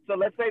 so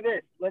let's say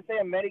this. Let's say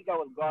America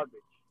was garbage.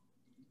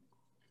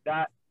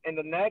 That in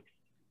the next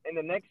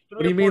 3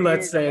 What do you mean?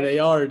 Let's say they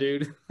are,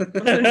 dude.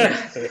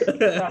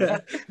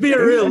 Be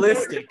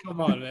realistic. Come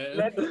on, man.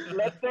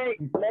 Let's say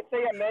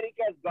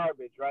America is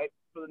garbage, right?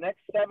 For the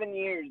next 7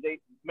 years, they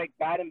make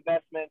bad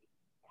investments,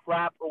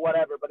 crap or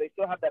whatever, but they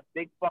still have that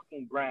big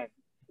fucking brand.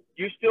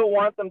 You still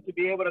want them to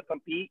be able to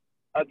compete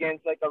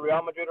against like a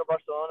Real Madrid or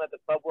Barcelona at the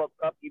Club World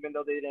Cup, even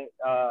though they didn't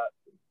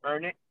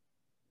earn it?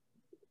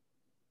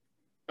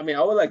 I mean,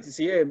 I would like to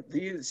see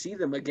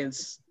them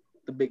against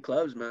the big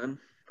clubs, man.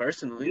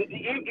 Personally,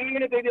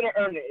 even if they didn't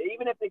earn it,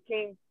 even if they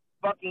came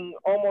fucking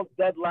almost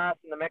dead last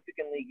in the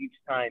Mexican League each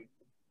time,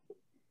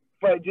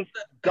 but just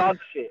dog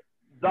shit.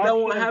 That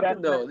won't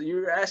happen though.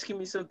 You're asking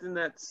me something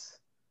that's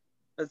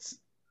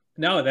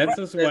no, that's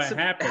just what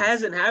happened. It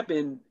hasn't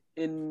happened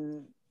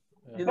in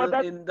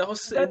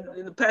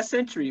the past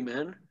century,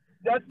 man.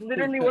 That's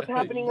literally what's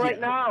happening right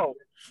now.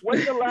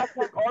 When's the last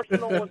time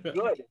Arsenal was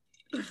good?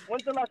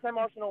 When's the last time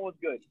Arsenal was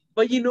good?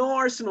 But you know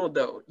Arsenal,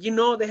 though. You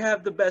know they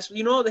have the best.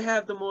 You know they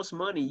have the most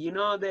money. You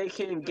know they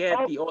can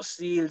get the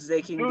Ozils.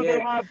 They can Do they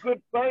have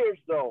good players,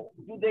 though?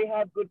 Do they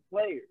have good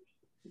players?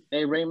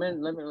 Hey,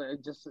 Raymond, let me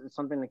just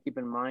something to keep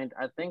in mind.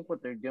 I think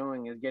what they're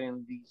doing is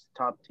getting these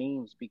top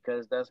teams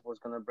because that's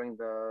what's going to bring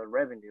the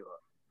revenue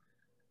up.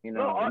 You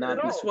know,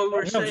 that's what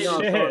we're saying.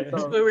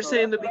 That's what we were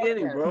saying in the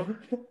beginning, bro.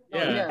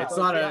 It's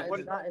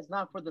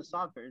not for the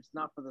soccer. It's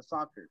not for the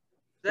soccer.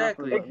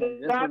 Exactly.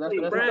 Exactly.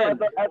 As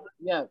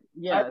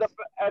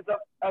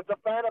a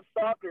fan of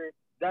soccer,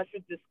 that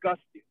should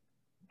disgust you.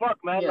 Fuck,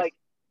 man. Yes. Like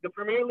the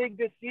Premier League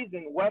this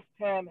season, West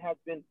Ham has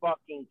been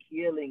fucking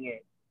killing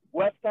it.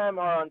 West Ham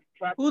are on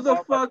track. Who the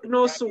fuck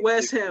knows the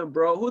West Ham,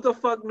 bro? Who the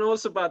fuck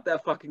knows about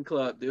that fucking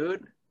club,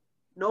 dude?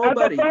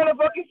 Nobody. As a fan of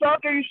fucking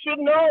soccer, you should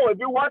know. If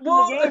you're watching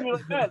the game, you're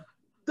like, man.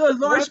 The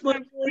large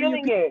majority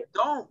of people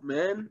don't,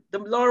 man. The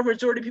large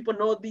majority of people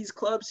know these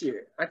clubs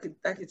here. I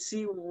could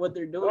see what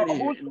they're doing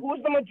here.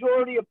 Who's the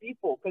majority of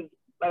people? Because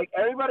like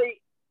everybody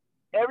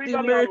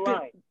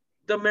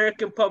the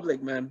American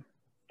public, man.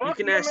 Fuck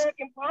you can ask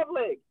American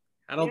public.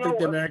 I don't think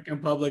the American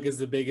public is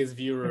the biggest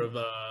viewer of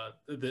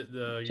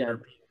the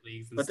European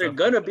leagues. But they're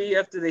gonna be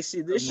after they see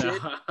this shit.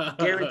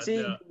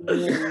 Guaranteed.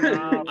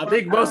 No. I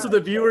think most of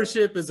the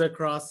viewership is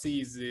across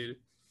seas, dude.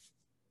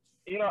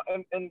 You know,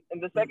 and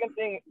the second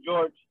thing,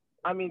 George,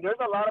 I mean, there's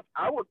a lot of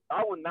I would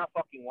not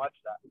fucking watch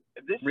that.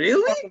 If this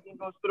fucking thing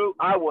goes through,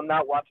 I will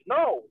not watch it.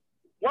 No.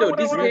 Dude,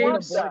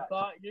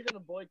 you're gonna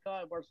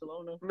boycott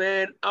Barcelona.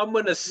 Man, I'm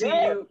gonna see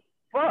you.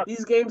 Fuck.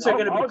 These games are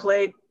gonna be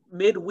played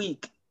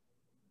midweek,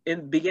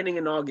 beginning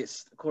in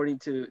August, according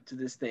to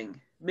this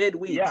thing.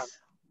 Midweek. Yeah.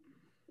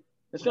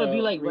 It's gonna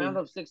be like round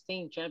of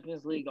 16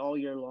 Champions League all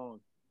year long.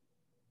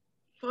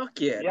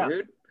 Fuck yeah,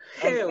 dude.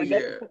 Hell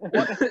yeah.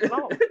 No,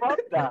 fuck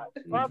that.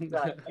 Fuck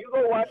that. You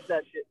go watch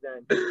that shit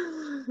then.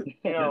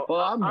 You know,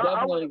 well, I'm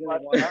definitely going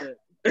to watch it.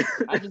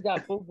 I just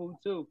got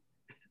FUBU too.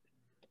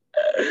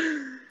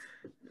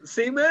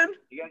 See, man?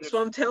 That's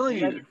what I'm telling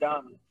you. You guys are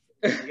dumb.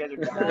 You guys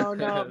are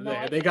dumb.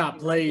 No. They got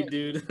played,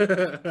 dude.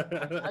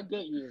 I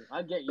get you.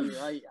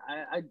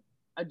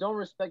 I don't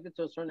respect it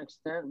to a certain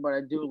extent, but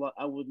I do.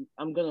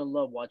 I'm going to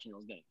love watching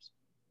those games.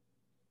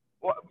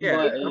 Well,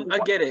 yeah, I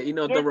get it. You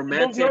know, the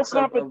romantics. There's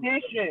no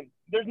competition.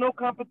 There's no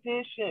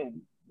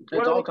competition.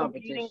 It's all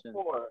competition.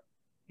 For?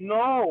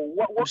 No.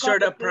 What I'm sure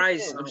that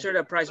price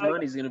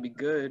money is gonna be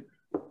good.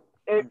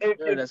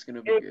 That's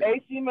gonna be good.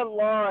 AC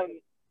Milan,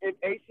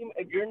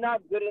 if you're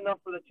not good enough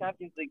for the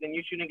Champions League, then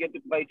you shouldn't get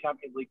to play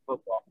Champions League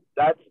football.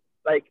 That's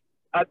like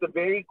at the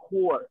very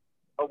core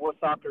of what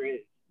soccer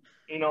is.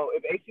 You know,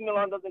 if AC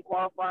Milan doesn't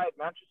qualify, if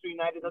Manchester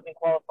United doesn't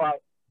qualify,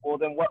 well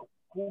then what?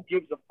 Who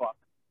gives a fuck?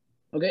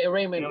 Okay,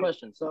 Raymond,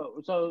 question.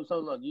 So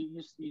look,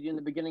 you in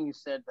the beginning you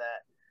said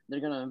that they're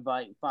gonna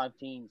invite 5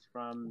 teams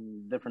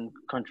from different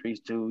countries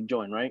to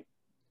join, right?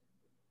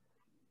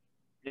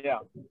 Yeah.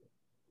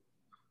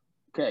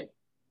 Okay,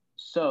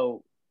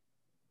 so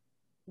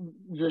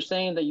you're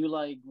saying that you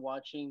like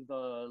watching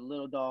the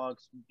little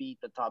dogs beat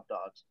the top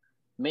dogs.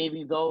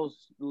 Maybe those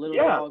little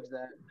dogs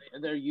that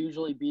they're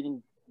usually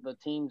beating the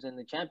teams in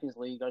the Champions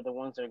League are the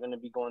ones that are going to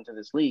be going to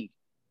this league.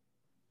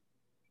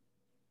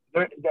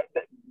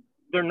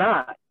 They're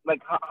not.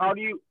 Like, how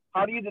do you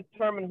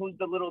determine who's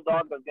the little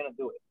dog that's gonna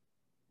do it?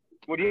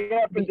 Would you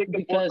have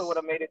predicted Porto would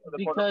have made it to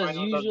the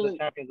quarterfinals of the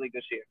Champions League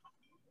this year?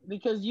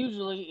 Because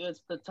usually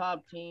it's the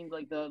top teams,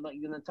 like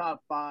in the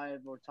top 5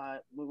 or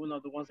top, the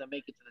ones that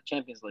make it to the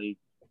Champions League.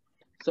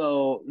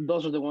 So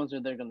those are the ones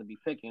that they're going to be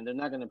picking. They're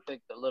not going to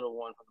pick the little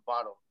one from the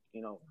bottom,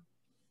 you know,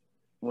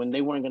 when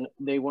they weren't going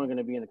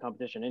to be in the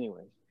competition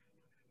anyways.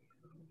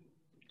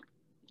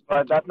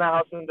 But that's not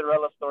how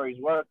Cinderella stories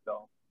work,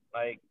 though.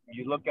 Like,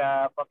 you look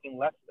at fucking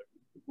Leicester.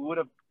 Who would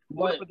have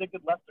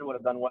predicted Leicester would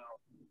have done well?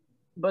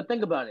 But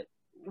think about it.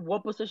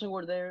 What position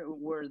were they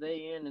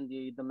in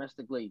the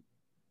domestic league?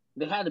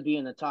 They had to be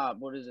in the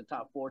top,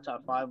 top 4,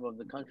 top 5 of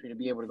the country to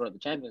be able to go to the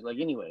Champions League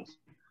anyways.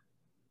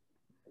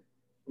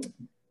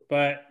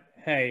 But,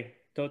 hey,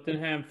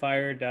 Tottenham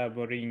fired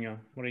Mourinho.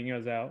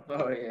 Mourinho's out.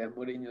 Oh, yeah,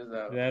 Mourinho's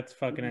out. That's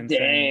fucking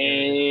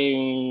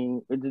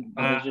insane. Dang. Did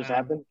this just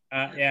happen?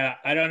 Yeah,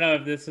 I don't know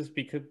if this is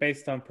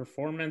based on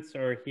performance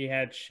or he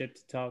had shit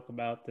to talk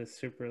about this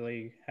Super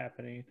League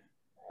happening.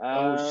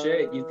 Oh,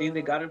 shit. You think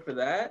they got him for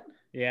that?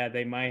 Yeah,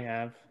 they might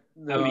have.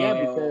 No,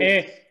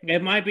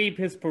 it might be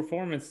his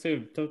performance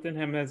too.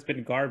 Tottenham has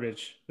been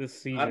garbage this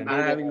season.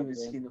 I haven't even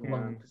seen him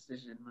in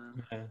position,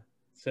 man. Yeah.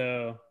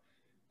 So.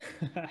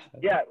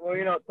 Yeah,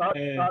 well,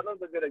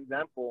 Tottenham's a good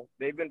example.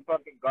 They've been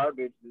fucking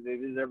garbage. Do they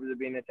deserve to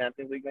be in the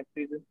Champions League next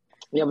season?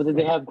 Yeah, but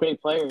they have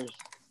great players.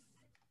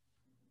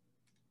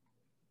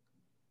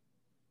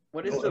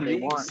 What is the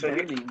league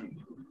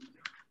standing?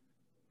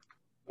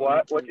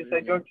 What? What'd you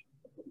say, George?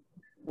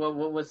 Well,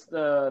 what's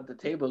the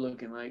table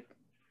looking like?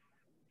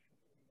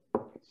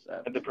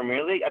 At the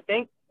Premier League, I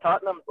think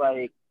Tottenham's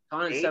like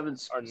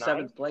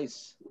seventh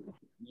place.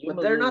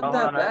 But they're not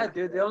that bad,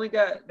 dude. They only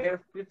got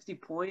 50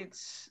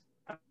 points.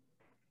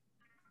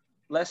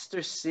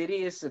 Leicester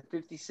City is at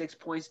 56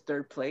 points,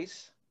 third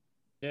place.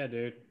 Yeah,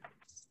 dude.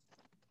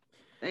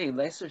 Dang,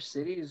 Leicester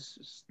City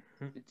is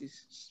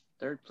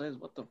 53rd place.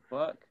 What the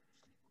fuck?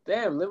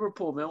 Damn,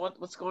 Liverpool, man.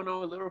 What's going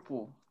on with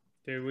Liverpool?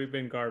 Dude, we've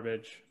been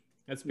garbage.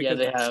 That's because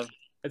they have.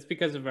 It's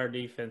because of our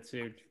defense,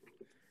 dude.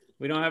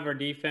 We don't have our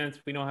defense.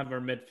 We don't have our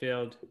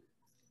midfield.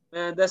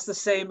 Man, that's the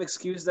same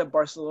excuse that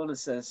Barcelona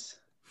says.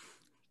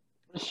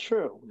 It's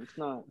true. It's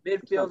not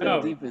midfield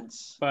and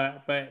defense.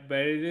 But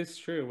it is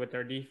true with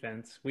our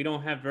defense. We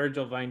don't have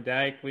Virgil van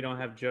Dijk. We don't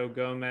have Joe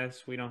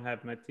Gomez. We don't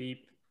have Matip.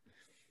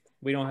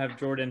 We don't have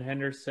Jordan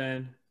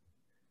Henderson.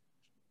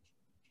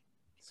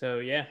 So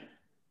yeah,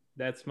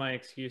 that's my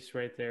excuse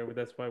right there.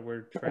 That's why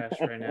we're trash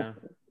right now.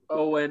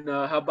 Oh, and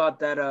how about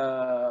that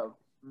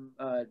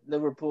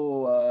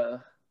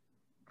Liverpool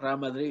Real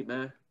Madrid,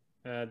 man?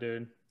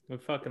 Dude, we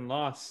fucking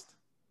lost.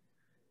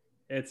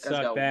 It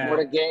sucked bad. What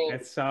a game!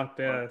 It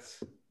sucked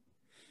us.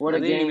 What a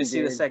game! I didn't even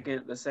see the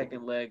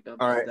second leg.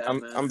 All right,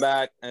 I'm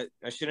back. I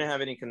shouldn't have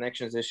any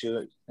connections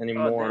issue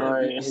anymore. All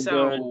right, you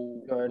sound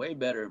way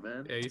better,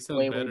 man. Yeah, you sound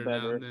way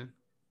better now.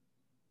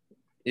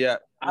 Yeah.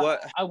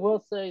 What I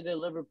will say that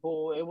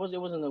Liverpool, it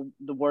wasn't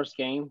the worst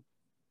game,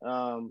 but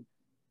I'm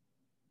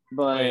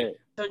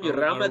telling you,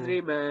 Real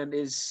Madrid, man,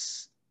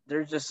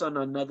 they're just on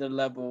another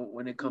level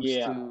when it comes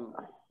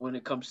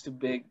to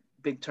big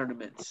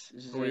tournaments.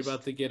 Are we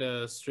about to get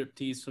a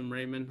striptease from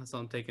Raymond? I saw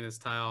him taking his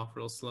tie off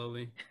real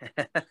slowly.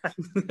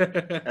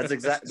 That's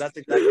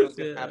exactly what's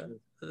gonna happen.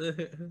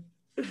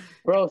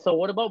 Bro, so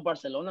what about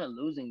Barcelona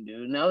losing,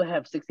 dude? Now they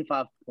have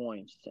 65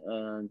 points,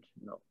 and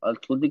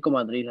Atletico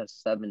Madrid has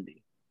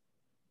 70.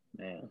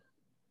 Man,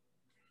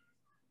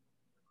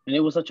 and it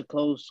was such a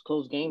close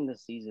game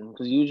this season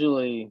because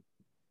usually,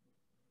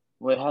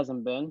 it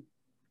hasn't been.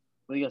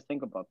 What do you guys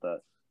think about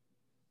that?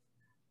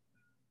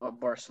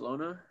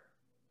 Barcelona?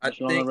 I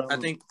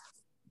think,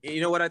 you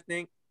know what I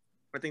think?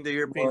 I think the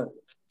European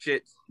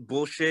shit's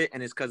bullshit,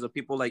 and it's because of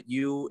people like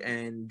you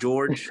and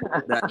George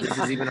that this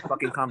is even a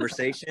fucking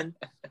conversation.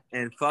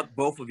 And fuck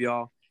both of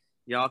y'all.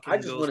 Y'all can I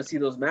just want to see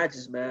those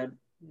matches, man.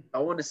 I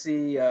want to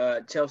see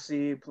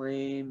Chelsea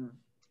playing.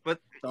 But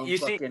you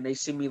see,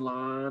 AC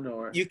Milan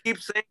or you keep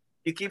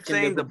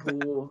saying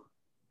Liverpool,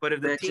 but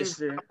if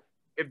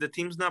the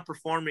team's not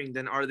performing,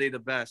 then are they the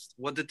best?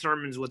 What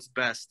determines what's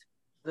best?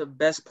 The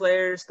best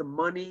players, the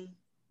money,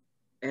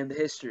 and the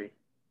history,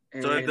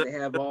 and so they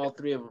have all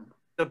three of them.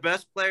 The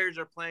best players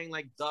are playing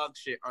like dog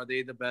shit. Are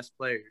they the best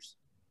players?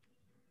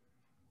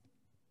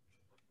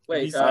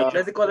 Wait,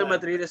 Atletico de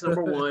Madrid is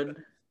number 1.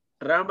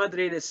 Real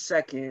Madrid is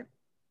second.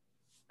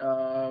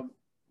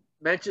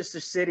 Manchester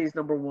City is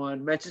number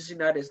 1. Manchester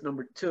United is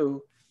number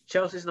 2.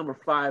 Chelsea is number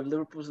 5.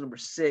 Liverpool's number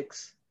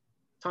 6.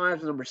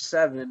 Tottenham's number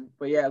 7.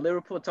 But yeah,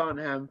 Liverpool,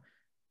 Tottenham.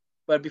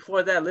 But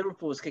before that,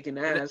 Liverpool was kicking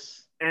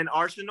ass. And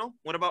Arsenal?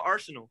 What about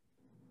Arsenal?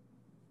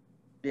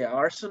 Yeah,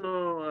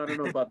 Arsenal, I don't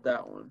know about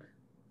that one.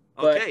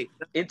 But okay.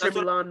 Inter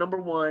Milan, number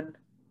 1.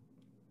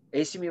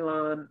 AC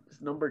Milan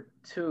is number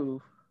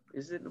 2.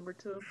 Is it number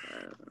 2? I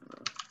don't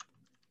know.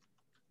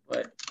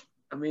 But,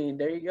 I mean,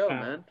 there you go,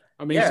 man.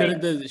 I mean,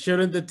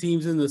 shouldn't the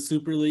teams in the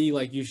Super League,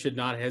 like, you should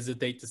not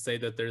hesitate to say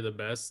that they're the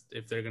best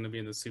if they're going to be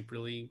in the Super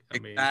League? I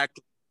mean,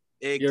 exactly.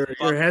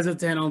 You're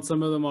hesitant on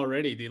some of them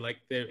already, dude. Like,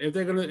 if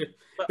they're going to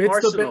 – But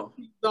Arsenal,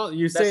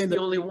 you're saying the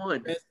only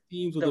one. Best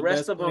teams with the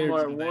rest best of them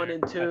are 1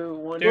 and 2.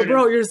 Well,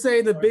 bro, you're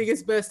saying the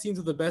biggest, best teams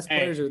with the best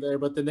players are there,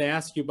 but then they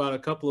ask you about a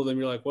couple of them.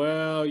 You're like,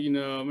 well,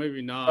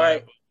 maybe not. All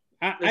right.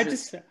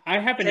 I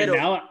have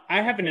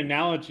an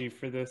analogy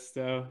for this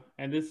though,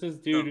 and this is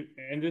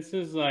and this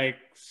is like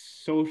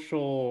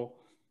social,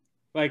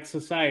 like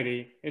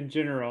society in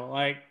general.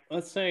 Like,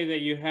 let's say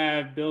that you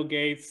have Bill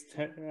Gates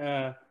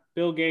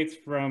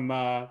from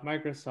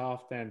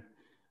Microsoft and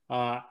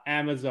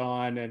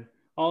Amazon and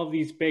all of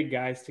these big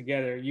guys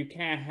together. You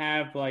can't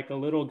have like a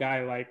little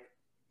guy like,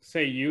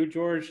 say you,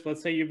 George.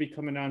 Let's say you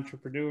become an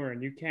entrepreneur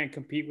and you can't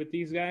compete with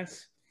these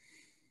guys,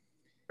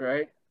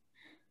 right?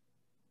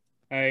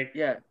 Like,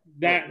 yeah,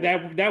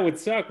 that would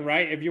suck,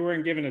 right? If you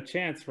weren't given a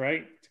chance,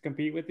 right, to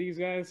compete with these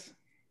guys.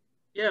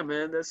 Yeah,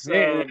 man, that's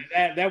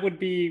that would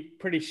be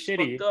pretty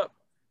shitty. Fucked up.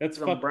 That's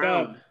fucked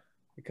up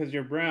because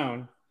you're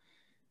brown.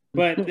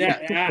 But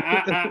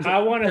I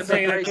want to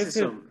say that this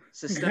is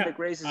systemic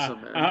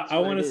racism, man. I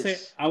want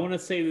to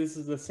say this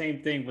is the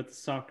same thing with the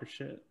soccer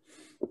shit.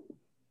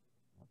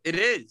 It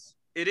is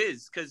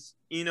because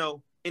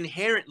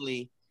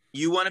inherently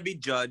you want to be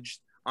judged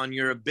on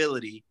your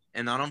ability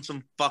and not on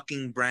some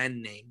fucking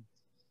brand name.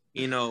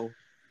 You know,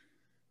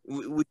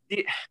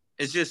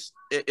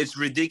 it's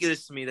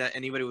ridiculous to me that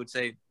anybody would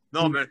say,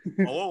 no, man,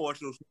 I won't watch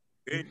those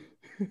games.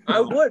 I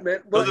would, man.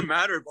 But doesn't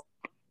matter.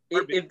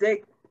 If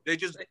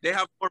they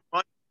have more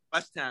money than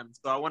West Ham,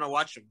 so I want to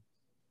watch them.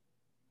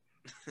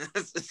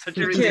 It's such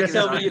a you can't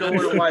tell me you don't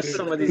want to watch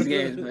some of these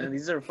games, man.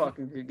 These are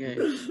fucking good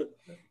games.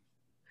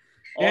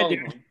 Yeah,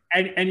 dude.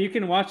 And you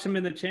can watch them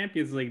in the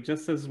Champions League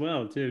just as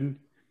well, dude.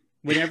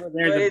 Whenever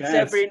they're the best.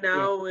 It's every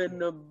now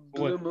and a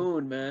blue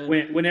moon, man.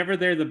 Whenever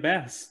they're the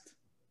best.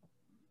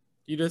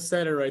 You just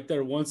said it right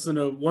there. Once in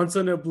a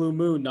blue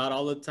moon, not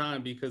all the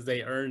time, because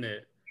they earn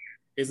it.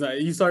 It's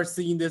not, you start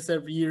seeing this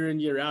every year in,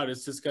 year out,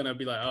 it's just gonna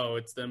be like, oh,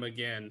 it's them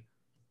again.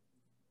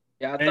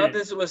 Yeah, I thought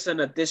this was an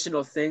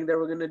additional thing they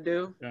were gonna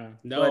do. Yeah.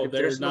 No,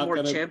 there's no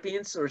more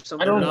champions or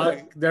something.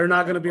 They're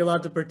not gonna be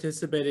allowed to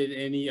participate in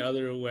any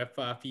other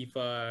UEFA,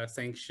 FIFA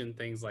sanctioned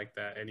things like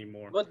that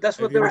anymore. But that's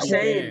what they were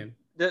saying.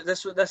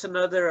 That's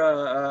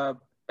another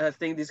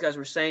thing these guys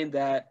were saying,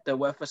 that the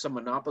UEFA's a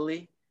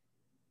monopoly,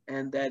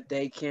 and that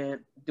they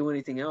can't do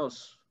anything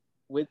else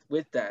with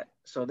that.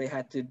 So they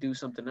had to do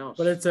something else.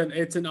 But it's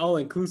an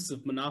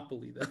all-inclusive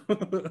monopoly,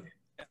 though.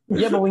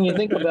 Yeah, but when you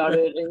think about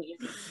it, you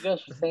guys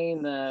are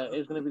saying that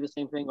it's going to be the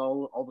same thing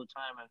all the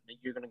time, and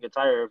you're going to get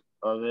tired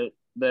of it.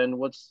 Then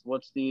what's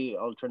the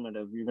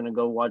alternative? You're going to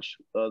go watch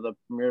the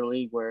Premier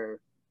League, where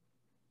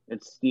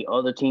it's the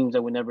other teams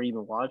that we never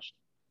even watched,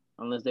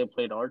 unless they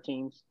played our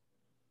teams.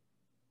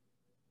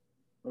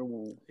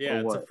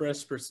 It's a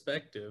fresh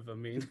perspective. I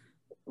mean,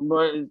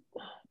 but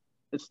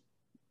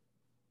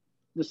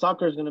the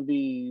soccer is going to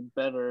be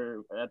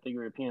better at the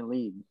European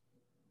League.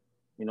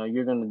 You know,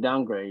 you're going to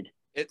downgrade.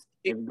 Here's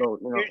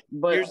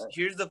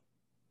the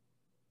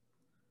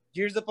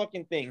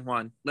fucking thing,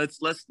 Juan. Let's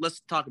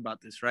talk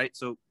about this, right?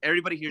 So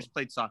everybody here's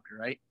played soccer,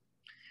 right?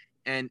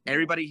 And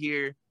everybody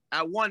here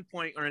at one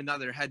point or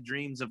another had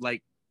dreams of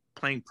like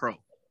playing pro,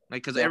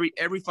 like, because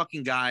every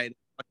fucking guy that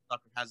plays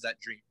soccer has that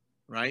dream,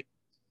 right?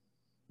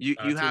 You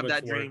have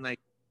that dream, like.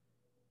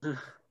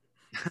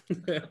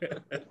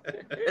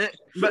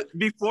 But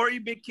before you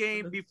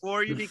became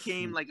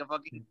like a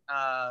fucking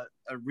a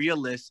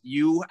realist,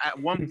 you at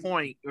one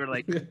point you were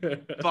like,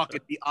 fuck,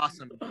 it'd be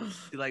awesome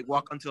to like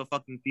walk onto a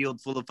fucking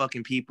field full of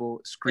fucking people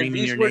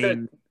screaming your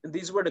name.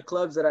 These were the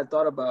clubs that I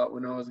thought about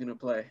when I was gonna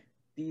play.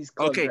 These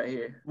clubs right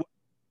here.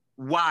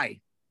 Why?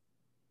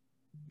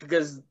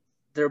 Because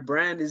their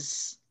brand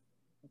is,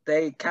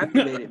 they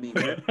captivated me,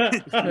 man.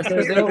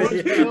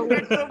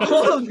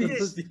 All of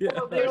these. They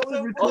always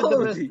recruit the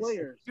best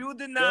players. You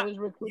did not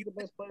recruit the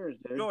best players,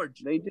 dude.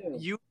 George, they do.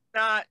 You did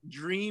not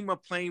dream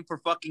of playing for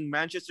fucking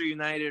Manchester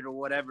United or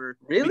whatever.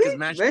 Really?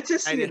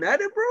 Manchester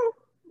United, bro?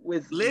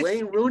 With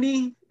Wayne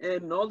Rooney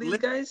and all these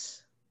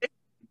guys?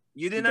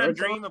 You did not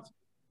dream of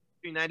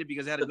United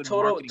because they had a good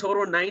marketing.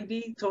 Total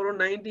 90.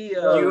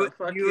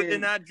 You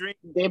did not dream.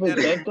 David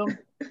Beckham.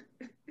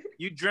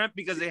 You dreamt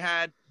because they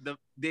had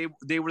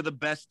they were the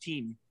best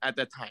team at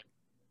that time,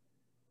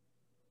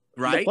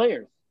 right? The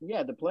players,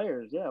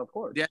 yeah, of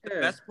course. They had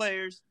the best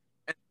players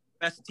and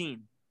the best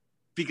team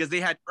because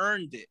they had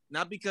earned it,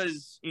 not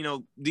because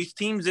these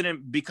teams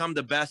didn't become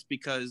the best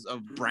because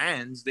of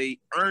brands. They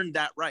earned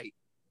that right.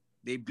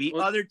 They beat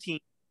other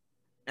teams,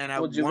 and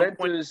at one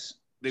point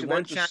they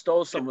won.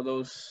 Stole some of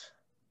those.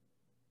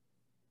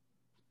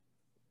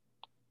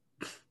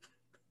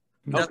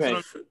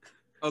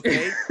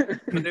 Okay,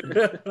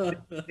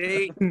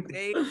 they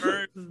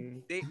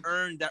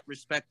earned that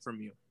respect from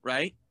you,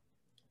 right?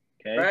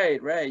 Okay.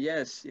 Right.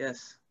 Yes.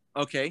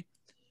 Okay,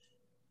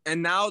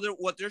 and now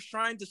what they're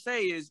trying to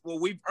say is,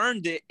 well, we've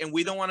earned it, and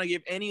we don't want to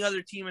give any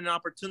other team an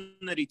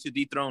opportunity to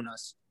dethrone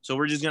us. So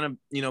we're just gonna,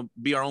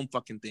 be our own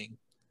fucking thing.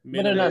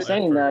 But they're not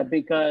saying that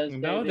because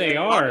they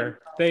are.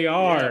 They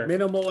are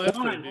minimal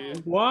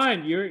effort.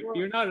 Juan,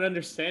 you're not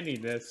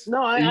understanding this.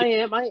 No, I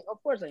am.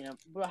 Of course I am.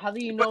 But how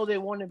do you know they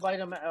won't invite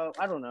them?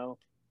 I don't know.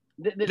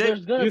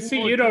 There's gonna.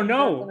 You don't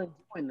know.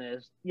 Join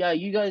this. Yeah,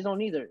 you guys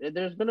don't either.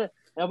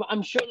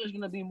 I'm sure there's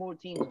gonna be more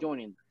teams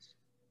joining this.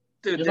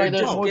 Dude, they're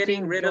just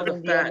getting rid of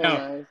the fact.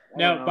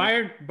 No,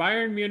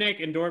 Bayern Munich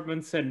and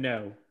Dortmund said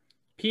no.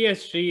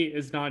 PSG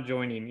is not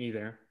joining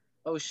either.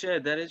 Oh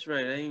shit, that is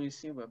right. I didn't even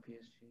see about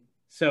PSG.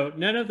 So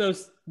none of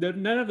those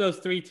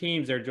three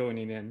teams are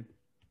joining in.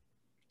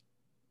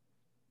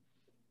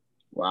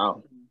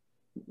 Wow,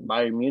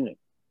 Bayern Munich.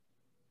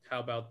 How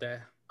about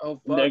that?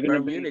 Oh fuck,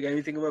 Bayern Munich.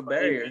 Anything about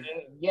Bayern?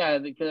 Yeah,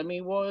 because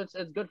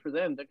it's good for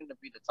them. They're going to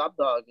be the top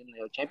dog in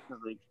the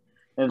Champions League.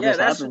 Yeah,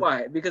 that's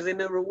why, because they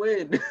never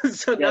win.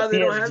 So now they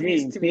don't have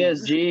these teams.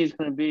 PSG is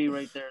going to be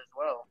right there as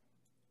well.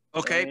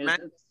 Okay,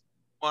 Man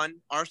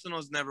won.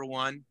 Arsenal's never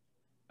won.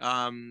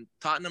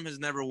 Tottenham has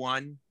never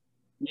won.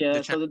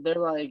 Yeah, so they're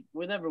like,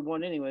 we never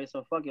won anyway,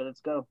 so fuck it,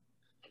 let's go.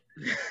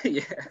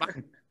 Yeah.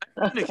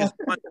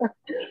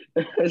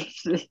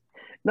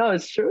 No,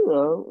 it's true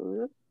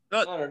though.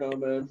 I don't know,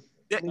 man.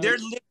 They're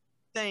literally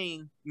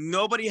saying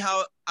nobody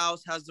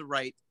else has the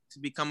right to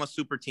become a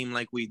super team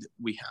like we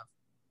have.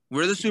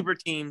 We're the super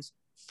teams.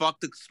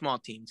 Fuck the small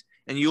teams.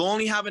 And you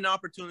only have an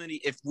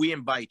opportunity if we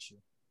invite you.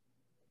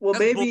 Well,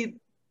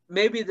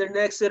 maybe their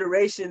next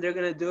iteration they're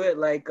gonna do it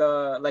like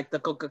the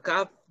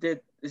CONCACAF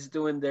is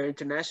doing their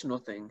international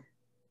thing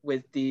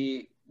with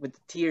the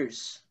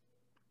tiers,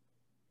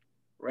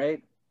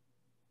 right?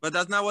 But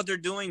that's not what they're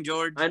doing,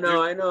 George. I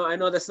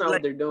know that's not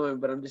what they're doing,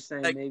 but I'm just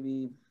saying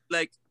maybe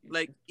like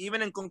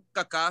even in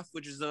CONCACAF,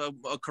 which is a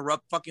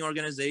corrupt fucking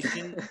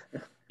organization,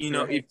 right.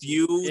 If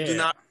you do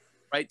not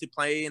right to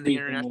play in the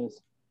international,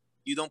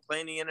 you don't play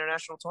in the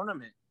international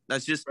tournament.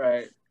 That's just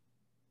right.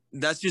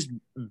 That's just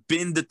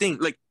been the thing.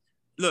 Like,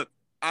 look,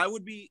 I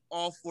would be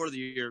all for the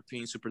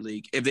European Super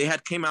League if they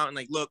had came out and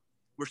look,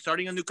 we're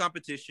starting a new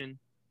competition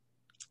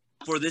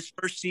for this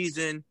first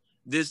season.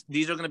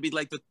 These are going to be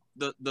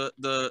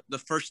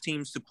the first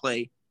teams to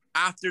play.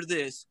 After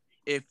this,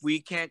 if we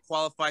can't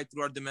qualify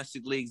through our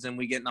domestic leagues, then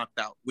we get knocked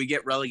out. We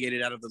get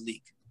relegated out of the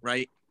league,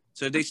 right?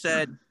 So if they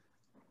said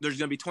there's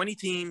going to be 20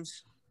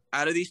 teams.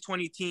 Out of these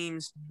 20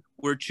 teams,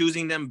 we're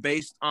choosing them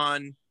based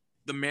on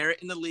the merit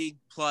in the league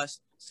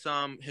plus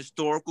some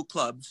historical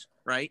clubs,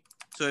 right?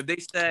 So if they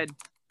said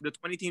the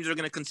 20 teams are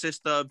going to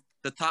consist of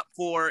the top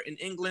 4 in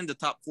England, the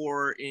top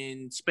 4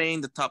 in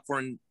Spain, the top 4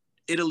 in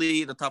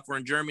Italy, the top 4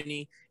 in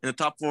Germany, and the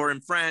top 4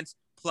 in France,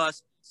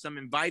 plus some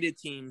invited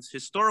teams,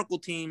 historical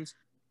teams,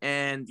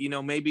 and,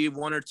 maybe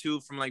 1 or 2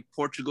 from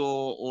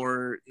Portugal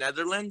or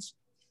Netherlands.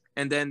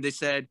 And then they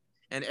said,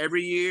 and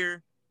every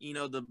year,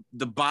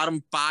 the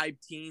bottom 5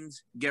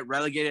 teams get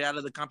relegated out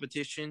of the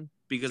competition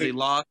because they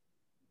lost.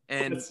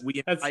 And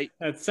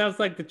that sounds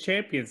like the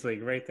Champions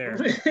League right there.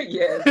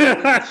 Yeah,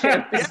 the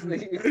Champions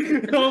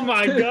League. Oh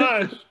my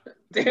gosh!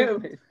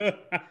 Damn it!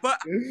 But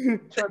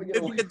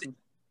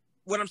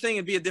what I'm saying,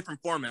 it'd be a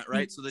different format,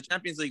 right? So the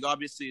Champions League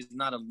obviously is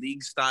not a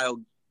league style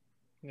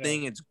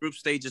thing; it's group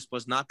stages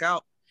plus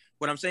knockout.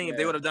 What I'm saying, if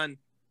they would have done,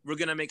 we're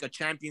gonna make a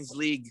Champions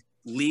League.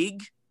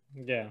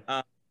 Yeah.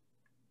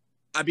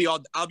 I'll be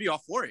all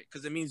for it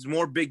because it means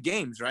more big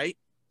games, right?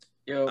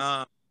 Yo.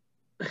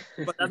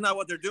 But that's not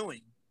what they're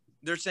doing.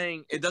 They're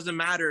saying it doesn't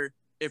matter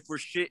if we're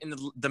shit in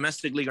the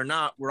domestic league or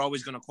not. We're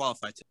always going to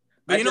qualify to.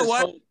 But you know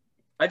what?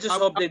 I just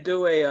hope they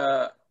do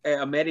a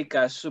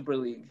America Super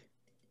League.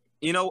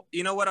 You know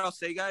what I'll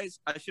say,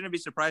 guys? I shouldn't be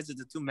surprised if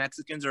the 2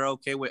 Mexicans are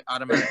okay with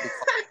automatically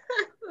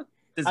qualifying.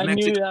 Because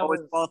Mexico always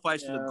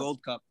qualifies for the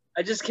Gold Cup.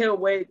 I just can't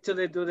wait till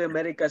they do the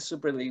America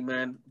Super League,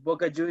 man.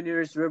 Boca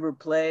Juniors, River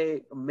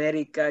Plate,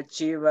 America,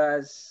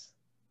 Chivas.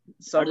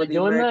 Some of the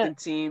American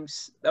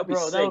teams. That would be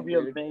sick, that would be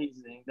dude.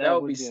 amazing. That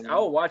would be amazing. I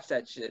would watch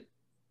that shit.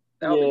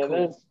 That would be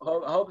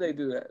cool. I hope they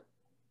do that.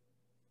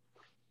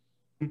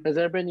 Has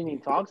there been any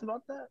talks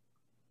about that?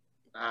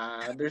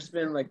 There's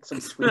been some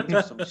tweets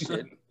or some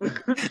shit.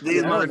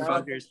 These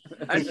motherfuckers.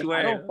 I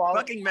swear.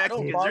 Fucking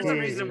Mexicans. There's a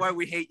reason why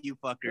we hate you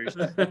fuckers.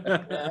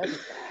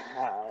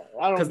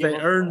 Because they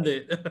earned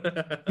it.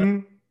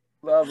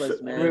 Love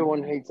us, man.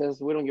 Everyone hates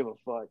us. We don't give a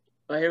fuck.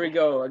 Oh, here we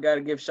go. I got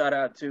to give shout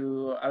out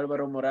to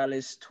Alvaro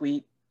Morales'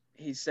 tweet.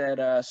 He said,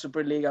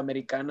 Superliga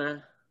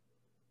Americana.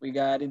 We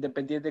got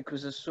Independiente,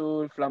 Cruz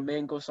Azul,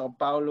 Flamengo, Sao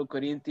Paulo,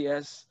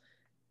 Corinthians,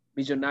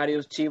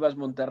 Millonarios, Chivas,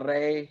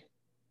 Monterrey,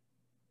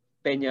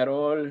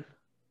 Peñarol,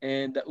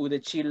 and the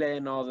UD Chile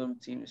and all them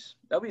teams.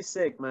 That'd be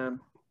sick, man.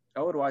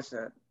 I would watch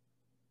that.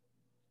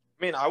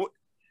 I mean,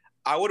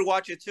 I would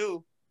watch it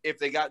too if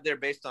they got there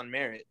based on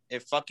merit.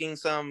 If fucking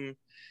some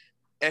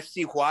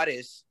FC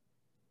Juarez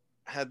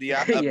had the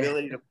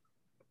ability to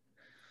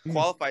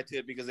qualify to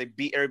it because they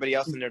beat everybody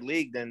else in their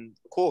league, then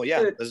cool,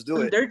 let's do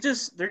it. They're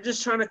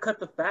just trying to cut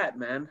the fat,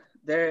 man.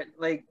 They're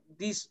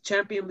these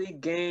Champions League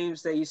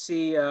games that you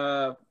see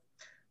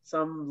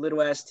some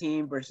little ass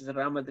team versus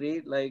Real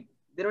Madrid,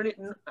 they don't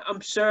even, I'm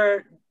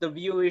sure the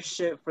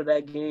viewership for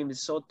that game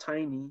is so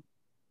tiny.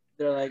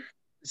 They're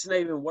it's not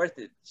even worth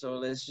it. So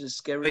let's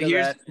just get rid of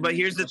that. But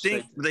here's the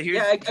thing. I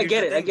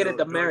get it. I get it.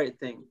 The merit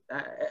thing.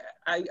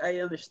 I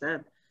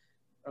understand.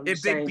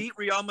 If they beat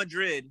Real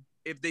Madrid,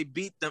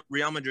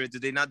 do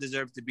they not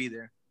deserve to be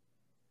there?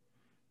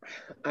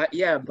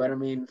 Yeah, but I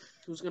mean,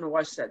 who's gonna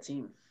watch that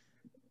team?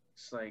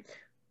 It's I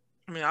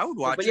mean, I would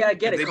watch. But yeah, I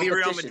get it. If they beat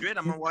Real Madrid,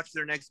 I'm gonna watch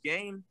their next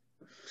game.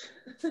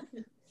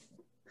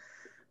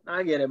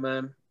 I get it,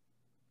 man.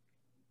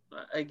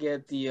 I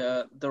get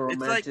the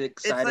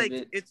romantic side of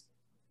it.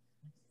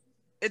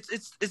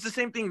 It's the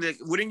same thing.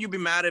 Wouldn't you be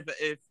mad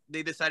if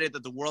they decided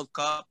that the World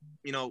Cup,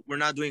 we're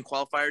not doing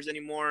qualifiers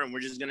anymore and we're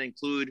just gonna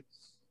include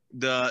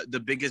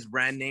the biggest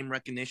brand name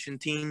recognition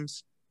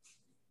teams?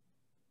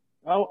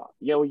 Oh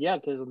yeah,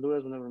 because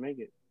Honduras will never make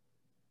it.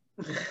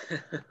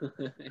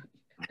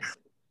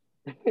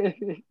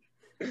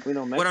 We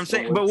know Mexico. What I'm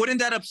saying, but wouldn't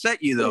that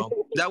upset you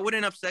though? That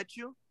wouldn't upset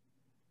you?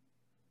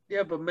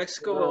 Yeah, but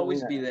Mexico will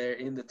always be there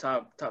in the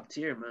top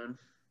tier, man.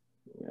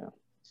 Yeah.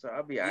 So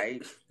I'll be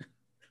alright.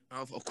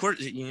 Of course,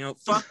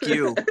 fuck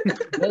you.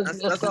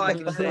 That's all I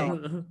can say.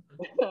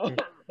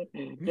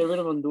 Get rid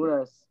of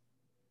Honduras.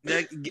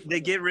 They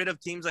get rid of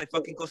teams like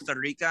fucking Costa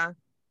Rica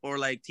or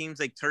teams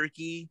like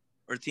Turkey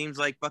or teams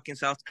like fucking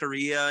South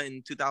Korea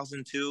in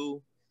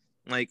 2002.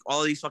 Like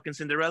all these fucking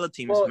Cinderella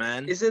teams,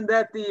 man. Isn't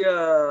that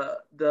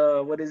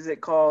the what is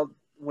it called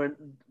when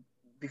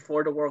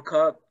before the World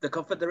Cup, the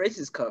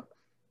Confederations Cup?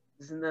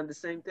 Isn't that the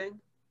same thing?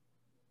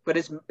 But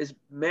it's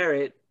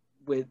merit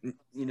with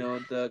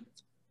the.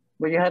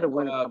 But you had to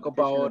win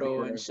Copa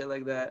Oro and shit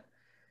like that.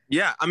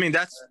 Yeah, I mean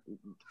that's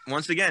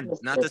once again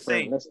not the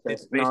same.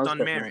 It's based on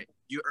merit.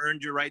 You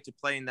earned your right to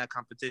play in that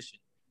competition.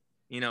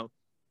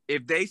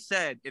 If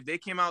they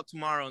came out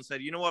tomorrow and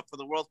said, you know what, for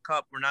the World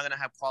Cup, we're not going to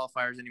have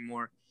qualifiers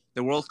anymore.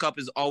 The World Cup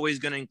is always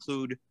going to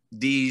include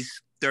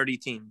these 30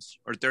 teams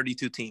or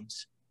 32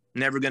 teams.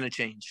 Never going to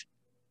change.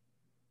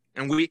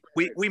 And we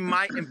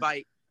might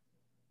invite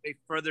a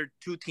further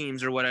 2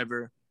 teams or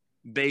whatever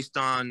based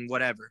on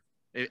whatever.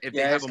 If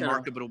they have a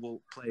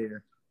marketable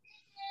player.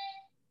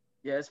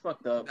 Yeah, it's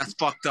fucked up. That's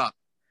fucked up.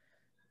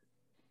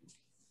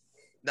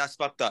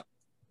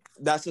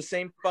 That's the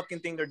same fucking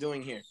thing they're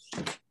doing here.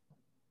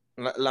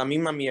 La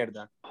misma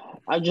mierda.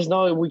 I just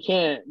know we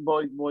can't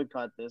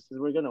boycott this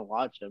because we're gonna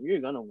watch them. You're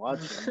gonna watch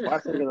them.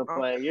 Boston's gonna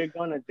play. You're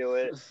gonna do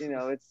it.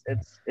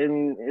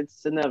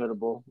 It's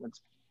inevitable.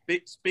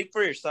 Speak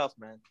for yourself,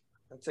 man.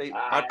 I'd say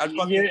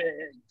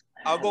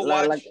I'll go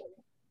watch.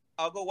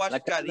 I'll go watch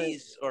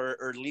Cadiz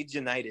or Leeds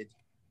United.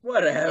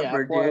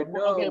 Whatever, dude.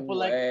 No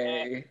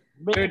way.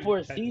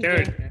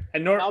 Dude,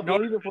 and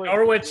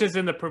Norwich is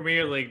in the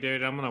Premier League,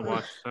 dude. I'm gonna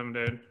watch them,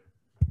 dude.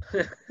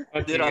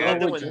 Dude, I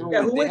love it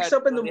who wakes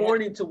up in the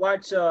morning to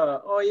watch?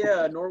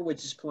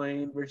 Norwich is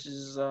playing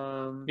versus.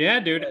 Yeah,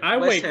 dude. I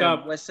wake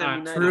up.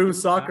 True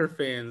soccer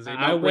fans.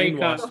 I wake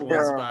up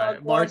by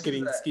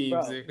marketing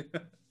schemes.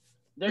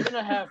 They're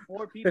gonna have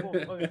 4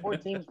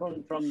 teams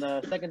from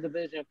the second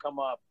division come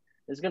up.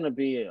 It's gonna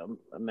be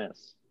a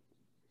mess.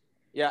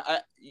 Yeah,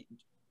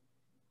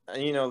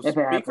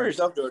 speak for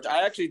yourself, George.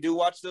 I actually do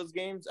watch those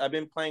games. I've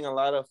been playing a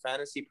lot of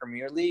Fantasy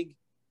Premier League.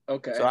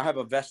 Okay. So I have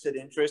a vested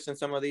interest in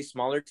some of these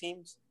smaller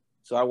teams.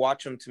 So I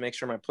watch them to make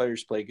sure my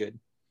players play good.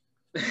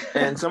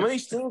 And some of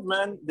these teams,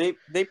 man,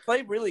 they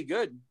play really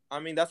good. I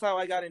mean, that's how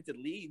I got into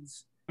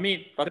Leeds. I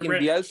mean, fucking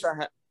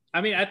Bielsa.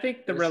 I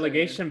think the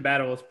relegation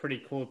battle is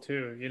pretty cool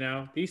too.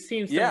 These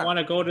teams don't want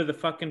to go to the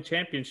fucking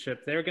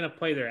championship. They're gonna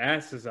play their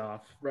asses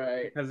off,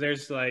 right? Because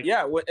there's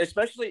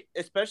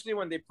especially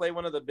when they play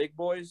one of the big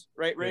boys,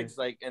 right, Riggs?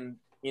 Yeah. And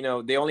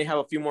they only have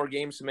a few more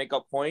games to make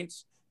up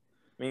points.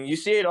 I mean, you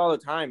see it all the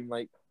time.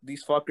 Like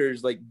these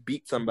fuckers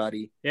beat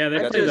somebody. Yeah,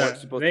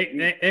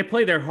 they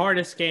play their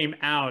hardest game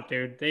out,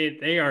 dude.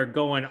 They are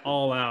going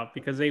all out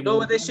because they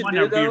want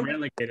to be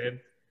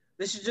relegated.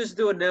 They should just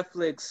do a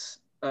Netflix.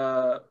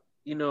 A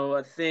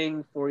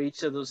thing for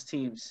each of those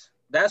teams.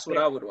 That's what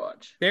I would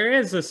watch.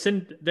 There's a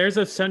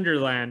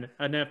Sunderland,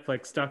 a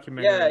Netflix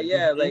documentary.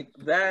 Yeah, like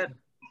that.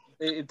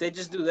 If they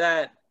just do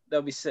that,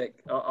 that'll be sick.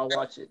 I'll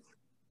watch it.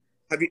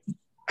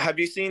 Have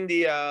you seen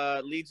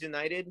the Leeds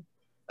United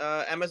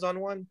Amazon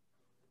one?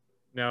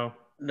 No,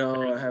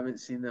 I haven't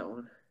seen that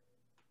one.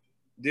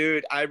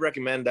 Dude, I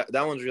recommend that.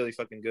 That one's really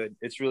fucking good.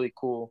 It's really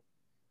cool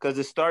because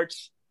it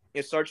starts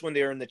when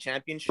they are in the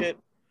championship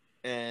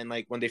and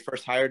when they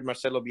first hired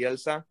Marcelo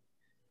Bielsa.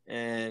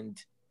 And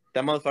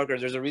that motherfucker,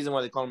 there's a reason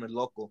why they call him El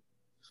Loco.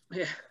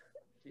 Yeah.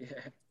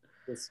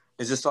 It's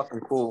just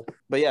fucking cool.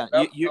 But yeah,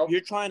 you're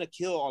trying to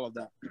kill all of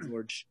that,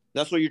 George.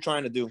 That's what you're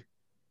trying to do.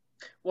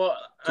 Well,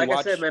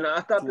 I said, man,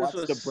 I thought this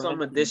was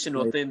some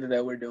additional thing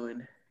that we're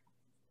doing.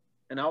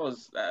 And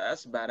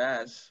that's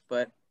badass.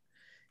 But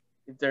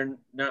if they're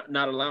not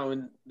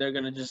allowing, they're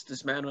going to just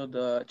dismantle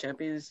the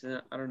champions.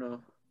 I don't know.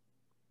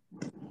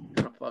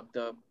 Kind of fucked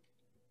up.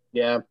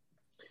 Yeah.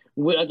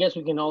 I guess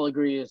we can all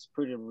agree it's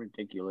pretty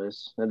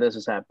ridiculous that this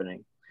is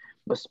happening.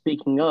 But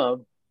speaking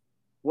of,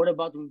 what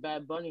about them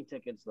Bad Bunny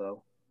tickets,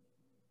 though?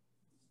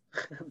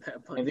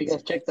 Have you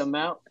guys checked them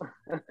out?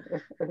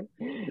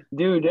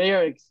 Dude, they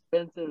are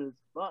expensive as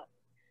fuck.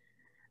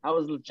 I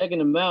was checking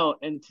them out,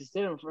 and to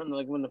sit in front,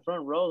 when the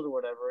front rows or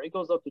whatever, it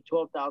goes up to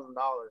 $12,000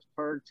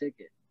 per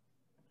ticket.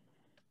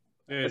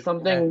 Dude,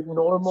 something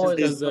normal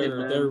because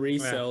they're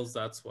resales.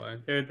 Yeah. That's why.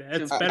 Dude,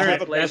 it's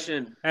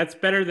better. That's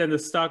better than the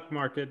stock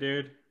market,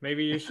 dude.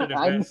 Maybe you should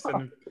invest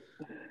in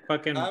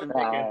fucking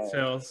ticket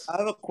sales. I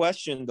have a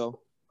question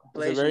though.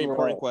 It's a very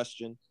important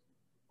question.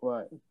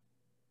 What?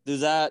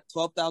 Does that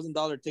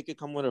 $12,000 ticket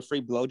come with a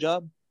free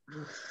blowjob?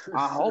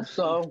 I hope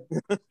so.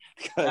 Fuck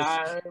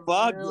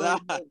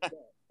that.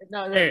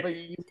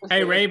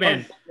 Hey,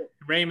 Raymond,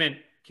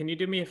 can you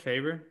do me a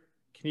favor?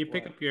 Can you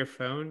pick up your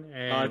phone?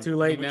 And too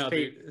late now,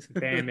 dude.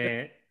 Damn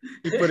it.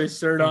 He put his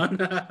shirt on.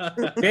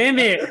 Damn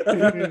it.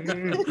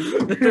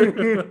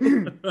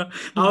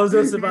 I was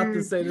just about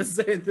to say the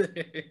same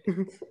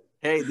thing.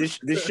 Hey, this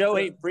show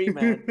ain't free,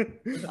 man.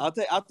 I'll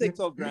take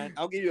 $12,000.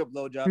 I'll give you a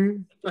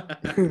blowjob.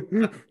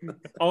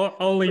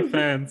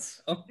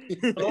 OnlyFans.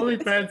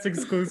 OnlyFans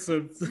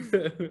exclusives.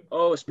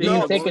 Oh, speaking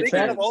of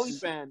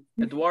OnlyFans.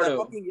 Eduardo. That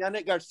fucking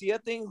Yannick Garcia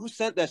thing, who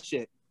sent that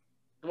shit?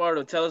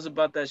 Eduardo, tell us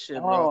about that shit,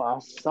 bro. I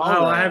saw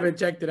that. I haven't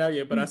checked it out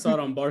yet, but I saw it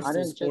on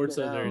Barstool Sports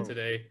earlier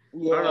today.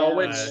 Yeah, I don't know.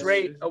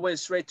 I went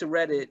straight to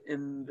Reddit,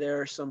 and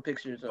there are some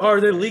pictures. Are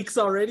there leaks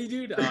already,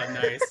 dude? Oh,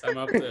 nice.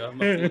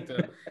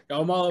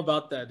 I'm all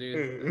about that,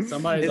 dude.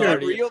 Somebody's Is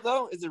it real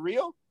though? Is it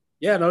real?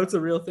 Yeah, no, it's a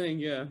real thing.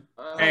 Yeah.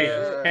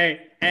 Hey,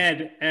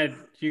 Ed,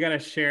 you gotta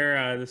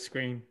share the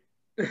screen.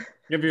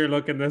 If you're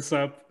looking this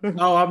up.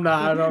 Oh, I'm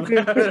not. I don't.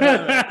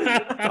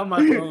 On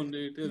my phone,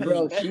 dude.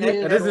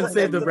 It doesn't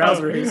save the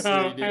browser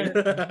history, dude.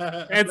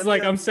 It's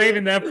like I'm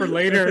saving that for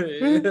later.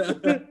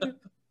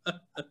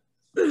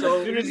 So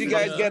as soon as you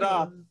guys get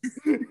off.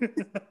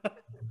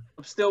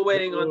 I'm still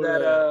waiting on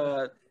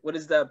that. What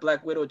is that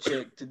Black Widow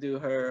chick to do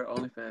her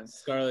OnlyFans?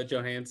 Scarlett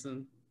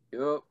Johansson.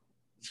 Yep.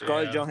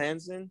 Scarlett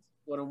Johansson.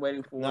 What I'm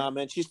waiting for. Nah,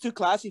 man, she's too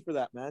classy for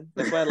that, man.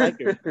 That's why I like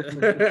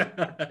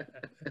her.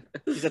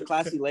 She's a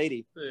classy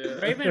lady. Yeah.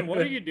 Raymond, what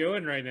are you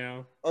doing right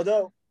now?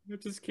 Although, I'm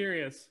just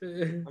curious.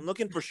 I'm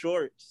looking for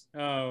shorts.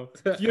 Oh,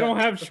 you don't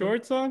have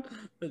shorts on?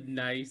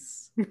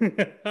 Nice.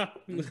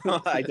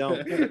 No, I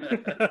don't.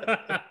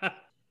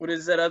 What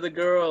is that other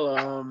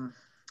girl?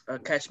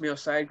 Catch Me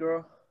Outside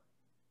girl.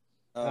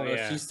 Oh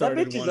yeah, she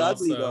started that bitch is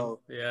ugly though.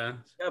 Yeah,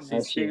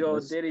 these big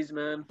old ditties,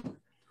 man.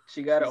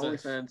 She got her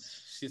OnlyFans.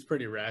 She's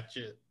pretty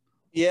ratchet.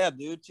 Yeah,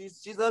 dude,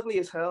 she's ugly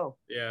as hell.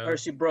 Yeah. Or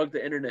she broke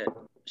the internet.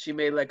 She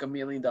made like $1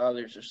 million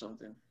or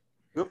something.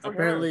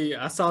 Apparently,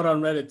 I saw it on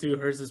Reddit too.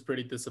 Hers is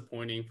pretty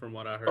disappointing from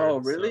what I heard.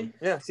 Oh, really? So.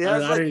 Yeah, she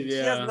has she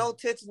has no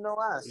tits and no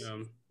ass.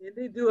 Can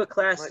they do a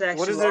class action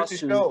what is there to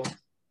show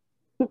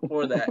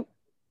for that?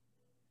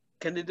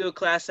 Can they do a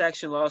class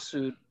action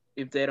lawsuit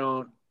if they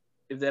don't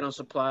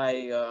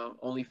supply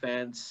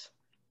OnlyFans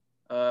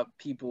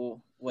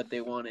people what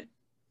they wanted?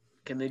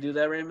 Can they do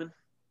that, Raymond?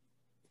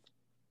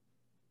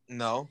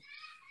 No.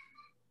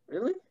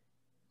 Really?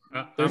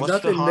 There's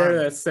nothing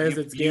there that says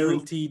it's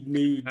guaranteed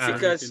nudes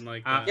because, or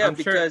like that.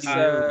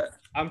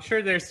 I'm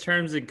sure there's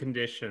terms and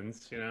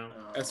conditions, you know.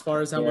 As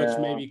far as how much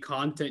maybe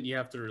content you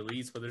have to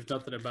release, but there's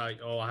nothing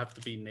about I have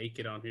to be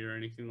naked on here or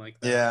anything like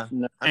that. Yeah.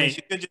 No. I mean,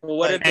 she could just,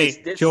 what if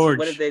they George.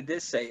 What if they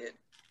did say it?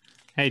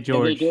 Hey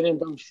George. If they didn't,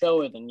 don't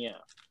show it, then yeah.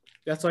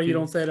 That's why you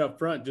don't say it up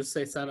front. Just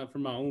say sign up for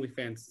my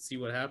OnlyFans and see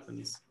what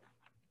happens.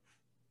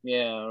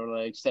 Yeah, or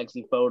like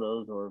sexy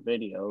photos or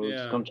videos.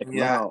 Yeah. Come check them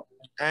out.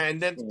 And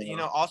then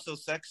also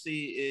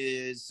sexy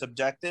is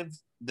subjective.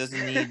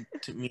 Doesn't need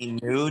to mean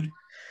nude.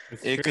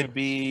 It could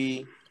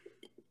be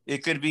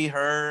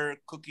her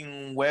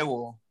cooking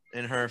huevo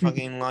in her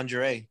fucking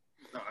lingerie.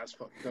 No, that's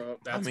fucked up.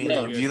 I mean,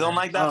 if you don't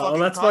like that fucking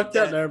that's content,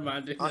 fucked up. Never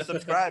mind.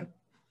 Unsubscribe.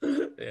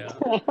 Yeah.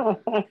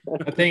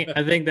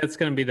 I think that's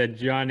gonna be the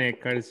Johnny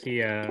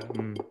Garcia.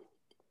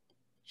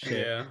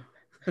 Yeah.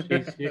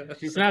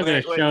 She's not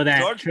gonna show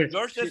that.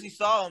 George says he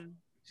saw him.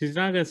 She's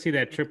not gonna see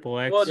that triple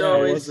X. Well,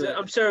 no,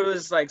 I'm sure it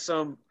was like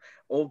some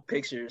old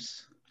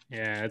pictures.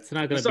 Yeah, it's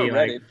not gonna be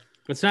like.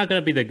 It's not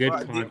gonna be the good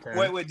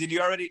content. Wait, did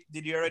you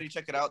already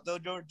check it out though,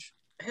 George?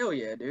 Hell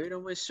yeah, dude!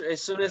 As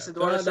soon as the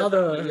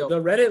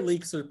Reddit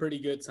leaks are pretty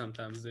good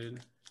sometimes, dude.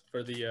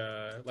 For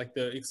the like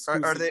the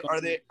exclusive. Are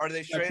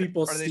they straight?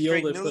 People steal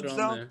they put it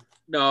on there.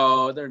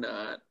 No, they're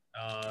not.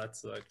 Oh, that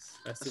sucks.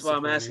 That's why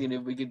I'm asking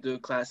if we could do a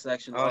class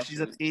action. Oh, she's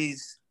a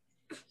tease.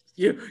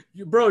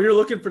 Bro, you're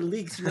looking for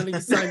leaks. You're not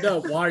even signed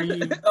up. Why are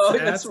you? Oh,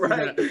 that's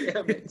right.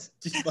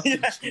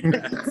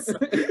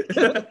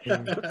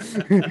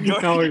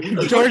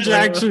 George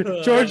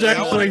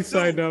actually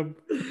signed up.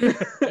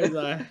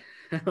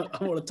 I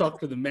want to talk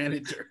to the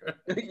manager.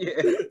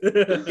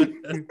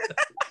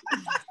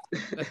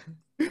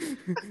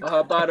 How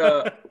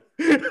about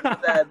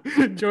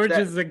George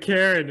is a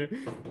Karen.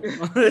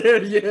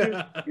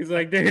 Yeah, he's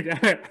like, dude.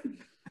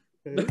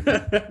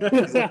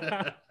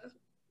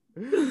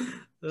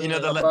 You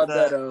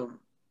know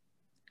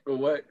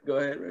what? Go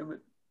ahead, Raymond.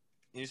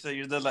 You said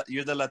you're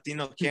the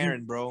Latino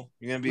Karen, bro.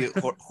 You're gonna be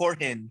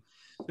Jorge.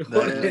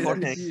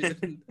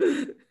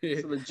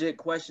 It's legit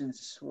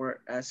questions we're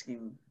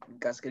asking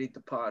Cascarita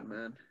Pod,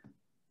 man.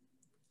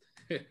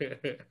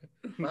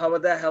 How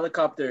about that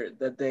helicopter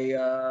that they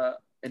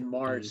in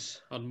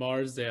Mars? On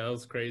Mars, yeah, that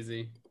was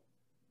crazy.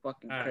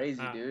 Fucking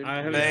crazy, dude.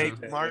 Hey,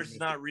 Mars is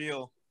not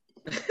real.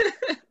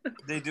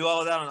 They do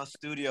all that on a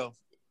studio.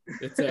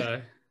 It's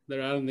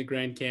they're out in the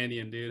Grand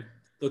Canyon, dude.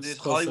 It's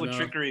Hollywood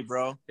trickery,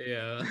 bro.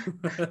 Yeah.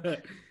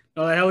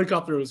 No, the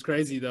helicopter was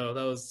crazy though.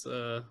 That was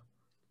I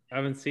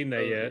haven't seen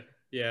that yet.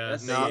 Yeah.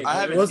 No,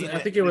 I haven't seen it. I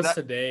think it was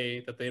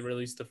today that they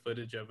released the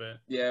footage of it.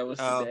 Yeah, it was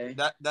today.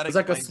 That was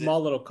like a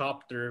small little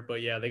copter,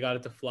 but yeah, they got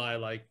it to fly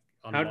like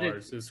on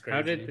Mars. It was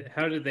crazy.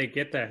 How did they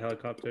get that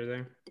helicopter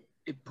there?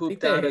 It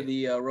pooped out of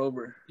the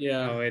rover.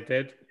 Yeah. Oh, it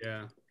did?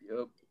 Yeah.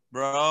 Yep.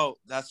 Bro,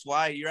 that's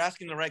why you're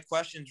asking the right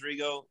questions,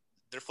 Rigo.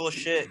 They're full of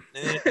shit.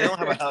 They don't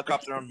have a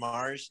helicopter on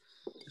Mars.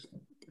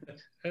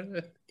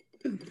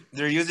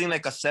 They're using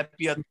like a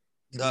sepia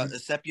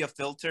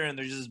filter, and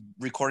they're just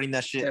recording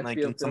that shit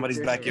in somebody's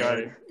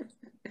backyard.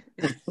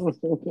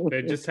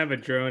 They just have a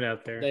drone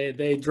out there.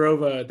 They drove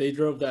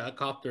that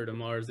copter to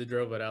Mars. They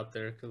drove it out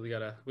there because we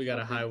got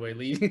a highway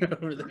leading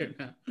over there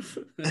now.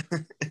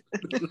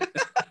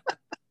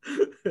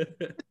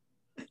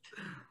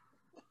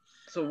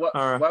 So what?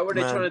 Why were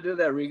they trying to do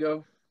that,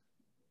 Rigo?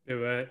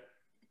 Do what?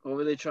 What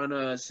were they trying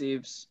to see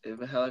if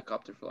a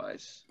helicopter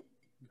flies?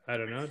 I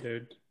don't know,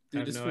 dude.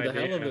 Dude, just for the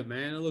hell of it,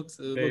 man. It looks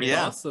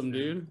awesome,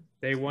 dude.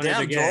 They wanted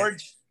to get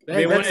George.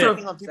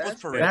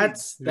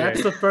 That's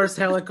the first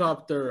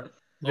helicopter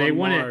on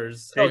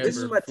Mars. Oh, this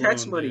is what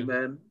tax money,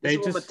 man. This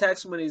is what my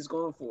tax money is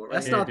going for. Right?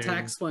 That's not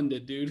tax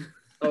funded, dude.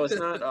 Oh, it's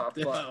not. Oh,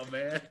 fuck. Oh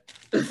man.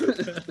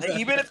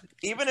 even if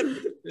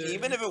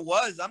it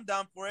was, I'm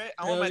down for it.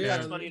 I want my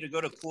tax money to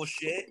go to cool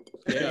shit.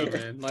 Yeah,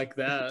 man, like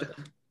that.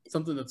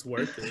 Something that's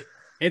worth it.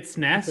 It's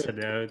NASA,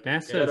 though.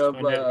 NASA is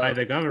funded by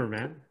the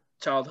government.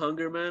 Child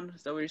hunger, man.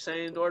 Is that what you're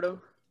saying,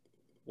 Eduardo?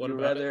 What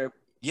rather?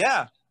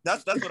 Yeah,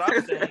 that's what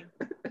I'm saying.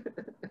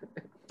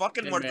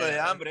 Fucking muerto de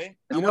hambre.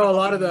 You know, a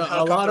lot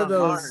of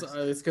those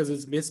is because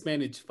it's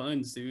mismanaged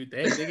funds, dude.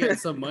 They get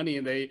some money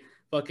and they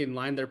fucking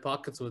line their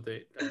pockets with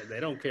it.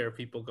 They don't care if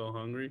people go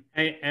hungry.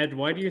 Hey Ed,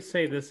 why do you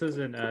say this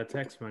isn't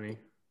tax money?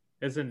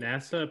 Isn't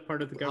NASA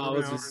part of the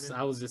government?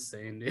 I was just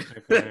saying, dude.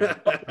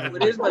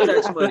 It is my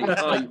tax money.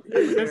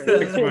 It's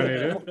tax money,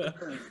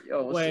 dude.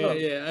 Yo, what's up?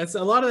 Yeah,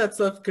 a lot of that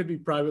stuff could be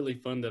privately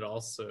funded,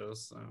 also.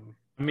 So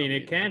I mean,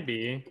 it can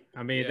be.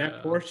 I mean,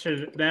 that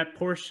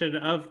portion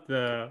of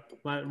the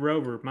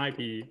rover might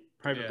be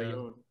privately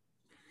owned.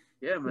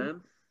 Yeah,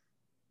 man.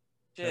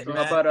 Shit, man.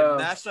 How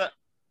about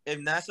if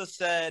NASA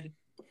said,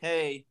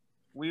 "Hey,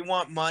 we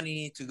want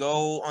money to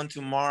go onto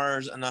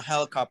Mars on a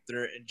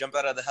helicopter and jump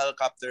out of the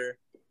helicopter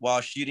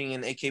while shooting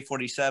an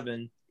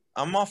AK-47,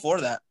 I'm all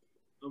for that.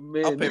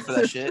 Oh, I'll pay for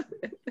that shit.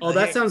 Oh,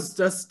 that sounds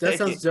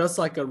just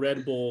like a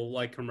Red Bull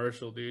like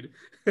commercial, dude.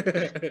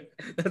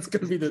 That's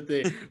gonna be the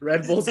thing.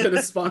 Red Bull's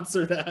gonna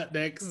sponsor that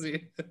next.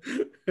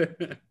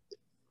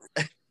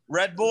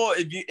 Red Bull,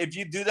 if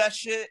you do that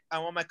shit, I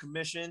want my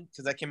commission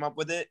because I came up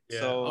with it. Yeah.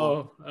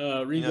 So,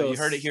 you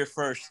heard it here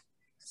first.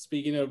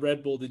 Speaking of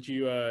Red Bull, did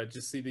you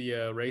just see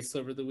the race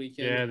over the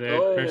weekend? Yeah,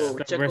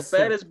 Checo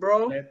Perez,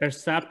 bro.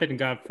 Verstappen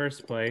got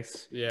first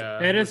place. Yeah,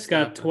 Perez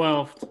got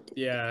 12th.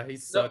 Yeah, he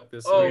sucked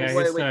this.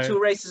 Wait, 2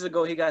 races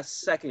ago he got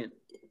second.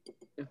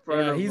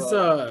 He's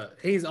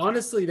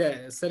honestly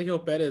that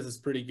Sergio Perez is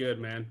pretty good,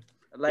 man.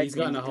 He's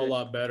gotten a whole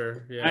lot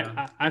better.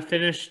 Yeah, I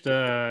finished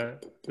the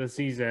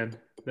season,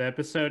 the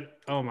episode.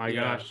 Oh my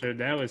gosh, dude,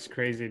 that was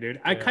crazy, dude.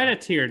 I kind of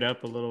teared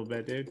up a little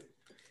bit, dude.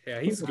 Yeah,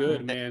 he's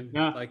good, man.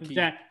 No,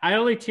 I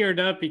only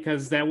teared up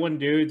because that one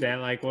dude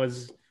that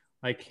was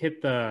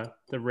hit the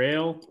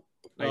rail.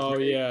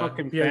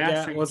 Fucking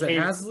fast. Was it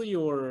Hasley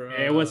or?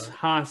 It was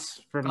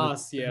Haas from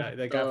Haas. Yeah,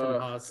 that guy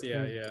from Haas.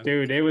 Yeah.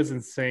 Dude, it was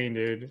insane,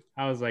 dude.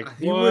 I was like,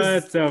 he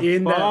was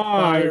in that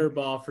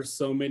fireball for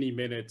so many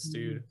minutes,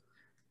 dude.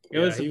 He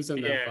was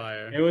in that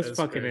fire. It was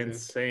fucking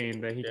insane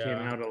that he came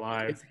out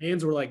alive. His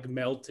hands were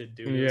melted,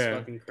 dude. It was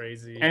fucking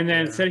crazy. And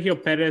then Sergio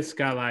Perez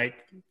got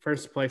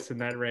first place in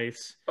that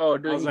race. Oh,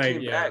 dude, he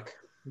came back.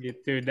 Yeah,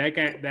 dude,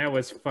 that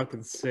was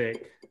fucking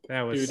sick.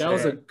 That was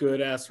a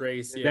good ass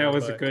race. Yeah, that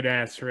was a good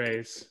ass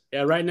race.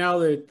 Yeah, right now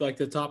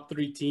the top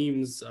 3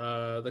 teams,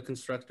 the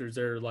constructors,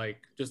 are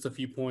just a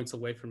few points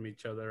away from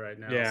each other right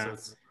now. Yeah,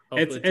 so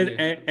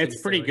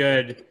it's pretty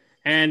good.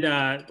 And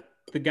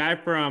the guy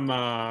from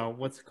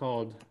what's it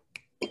called?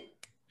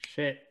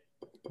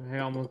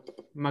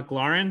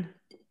 McLaren.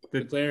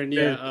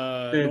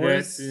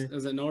 Norris.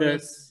 Is it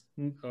Norris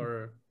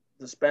or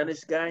the Spanish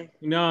guy?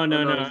 No.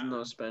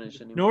 No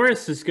Spanish anymore.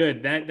 Norris is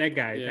good. That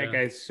guy. Yeah. That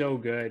guy's so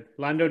good.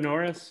 Lando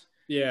Norris.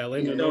 Yeah,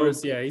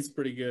 Norris. Yeah, he's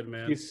pretty good,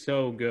 man. He's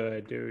so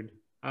good, dude.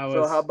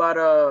 So how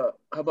about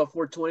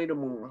 420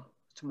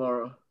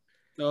 tomorrow?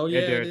 Oh yeah,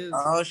 it is.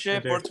 Oh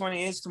shit,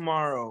 420 is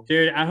tomorrow.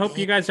 Dude, I hope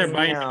you guys are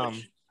buying.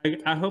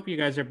 I hope you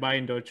guys are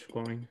buying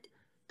Dogecoin.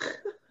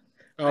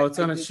 Oh, it's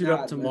gonna shoot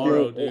up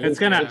tomorrow, dude. It's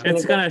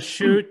gonna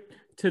shoot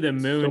to the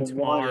moon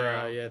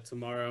tomorrow. Yeah,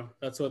 tomorrow.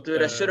 That's what.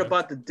 Dude, I should have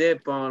bought the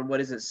dip on what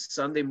is it,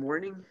 Sunday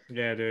morning?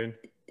 Yeah, dude.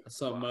 That's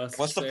something else.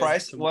 What's the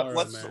price? Tomorrow,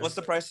 what's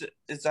the price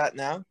it's at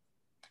now?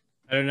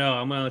 I don't know.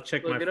 I'm gonna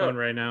check my phone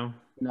right now.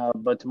 No,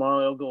 but tomorrow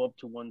it'll go up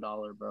to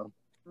 $1, bro.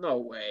 No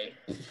way.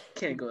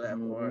 Can't go that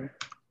far.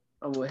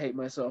 I will hate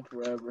myself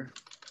forever.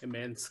 Hey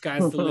man,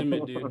 sky's the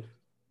limit, dude.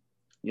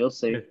 You'll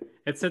see.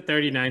 It's at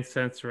 39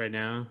 cents right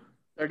now.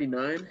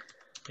 39?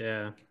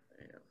 Yeah.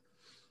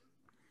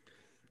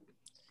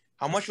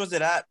 How much was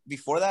it at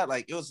before that?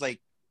 It was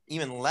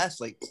even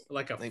less, a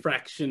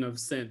fraction of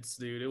cents,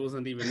 dude. It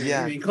wasn't even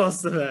anything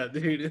close to that,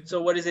 dude.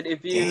 So what is it?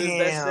 If you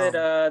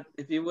invested,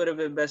 if you would have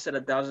invested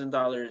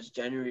 $1,000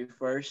 January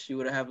 1st, you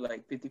would have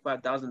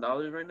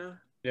 $55,000 right now.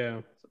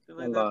 Yeah.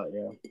 Something like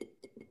that.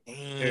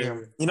 Yeah.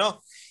 Damn.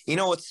 You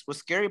know what's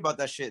scary about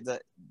that shit?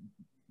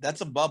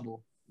 That's a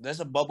bubble. There's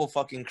a bubble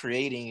fucking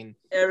creating.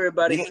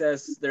 Everybody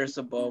says there's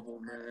a bubble,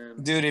 man.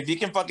 Dude, if you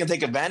can fucking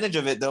take advantage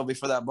of it, though,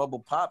 before that bubble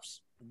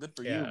pops, good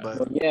for you.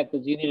 But yeah,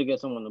 because you need to get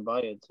someone to buy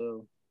it,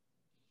 too.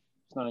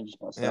 It's not just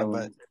about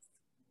selling.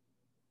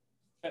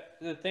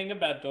 The thing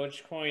about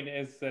Dogecoin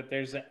is that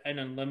there's an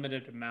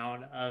unlimited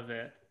amount of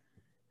it.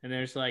 And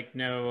there's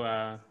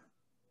no,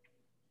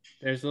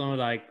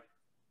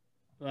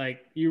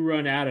 you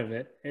run out of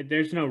it.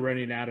 There's no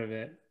running out of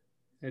it.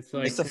 It's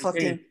like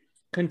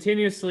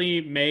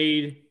continuously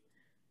made.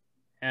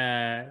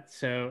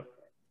 So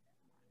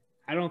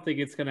I don't think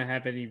it's gonna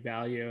have any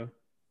value,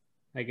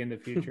 like in the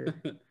future.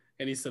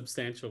 Any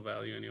substantial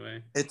value,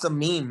 anyway. It's a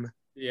meme.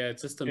 Yeah,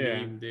 it's just a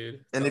meme,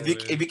 dude. And if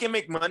you can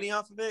make money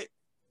off of it,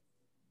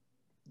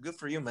 good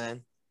for you,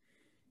 man.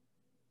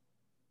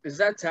 Is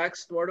that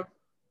taxed, Eduardo?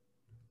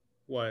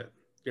 What?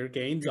 Your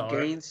gains are?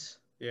 Gains?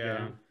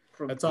 Yeah.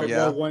 That's all.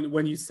 Yeah. Well,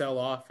 when you sell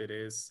off, it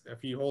is.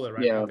 If you hold it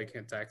right now, they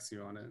can't tax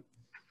you on it.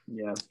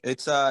 Yeah.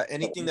 It's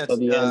anything that's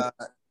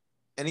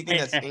anything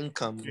that's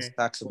income is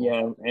taxable.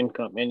 Yeah,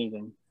 income,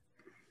 anything.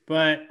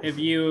 But if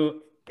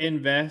you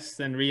invest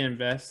and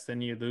reinvest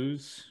and you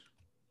lose,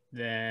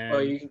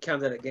 then you can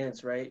count that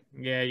against, right?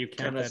 Yeah, you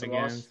count that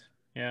against.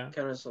 Yeah.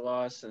 Count as a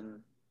loss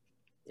and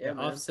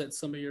offset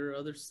some of your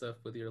other stuff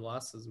with your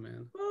losses,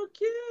 man. Fuck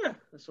yeah.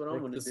 That's what I'm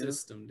gonna do. The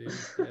system, dude.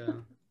 Yeah.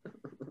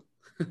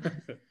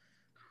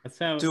 That's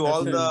how to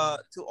all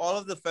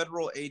of the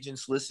federal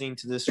agents listening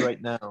to this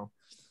right now.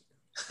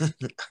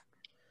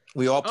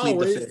 We all plead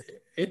the fifth.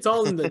 It's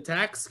all in the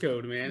tax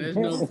code, man. There's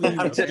no pleading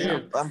the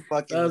fifth. I'm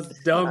fucking. Those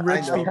dumb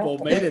rich people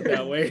made it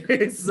that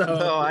way. So.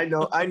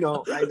 No, I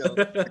know.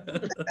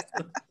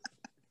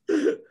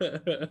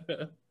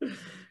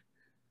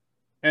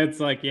 It's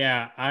like,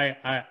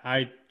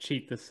 I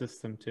cheat the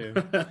system too.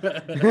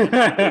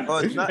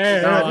 It's not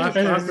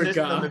I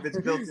forgot if it's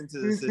built into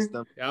the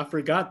system. Yeah, I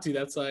forgot to.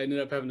 That's why I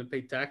ended up having to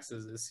pay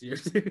taxes this year.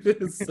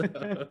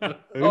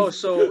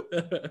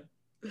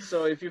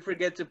 So if you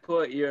forget to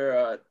put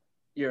your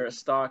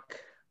stock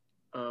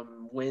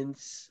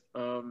wins,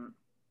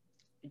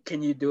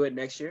 can you do it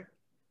next year?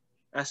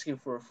 Asking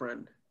for a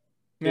friend.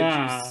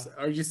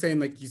 Are you saying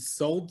like you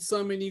sold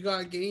some and you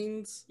got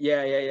gains?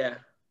 Yeah.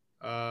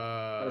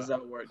 How does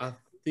that work? I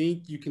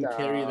think you can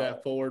carry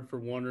that forward for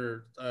one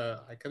or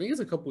I think it's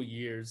a couple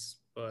years,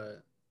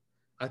 but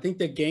I think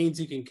the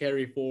gains you can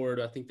carry forward.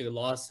 I think the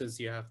losses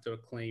you have to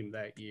claim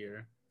that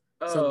year.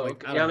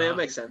 That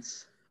makes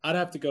sense. I'd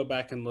have to go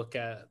back and look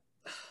at.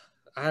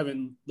 I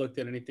haven't looked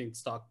at anything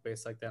stock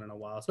based like that in a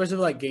while, especially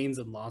like gains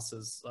and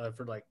losses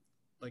for like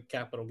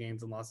capital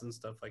gains and losses and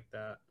stuff like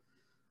that.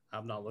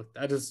 I've not looked.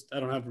 I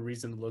don't have a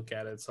reason to look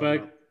at it. So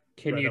but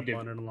can you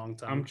on it in a long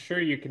time? I'm sure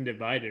you can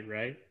divide it,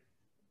 right?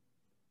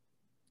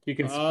 You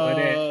can split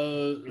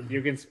it.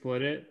 You can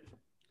split it.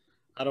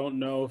 I don't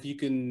know if you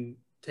can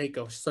take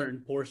a certain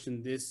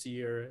portion this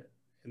year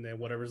and then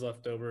whatever's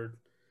left over,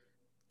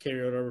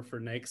 carry it over for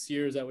next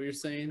year. Is that what you're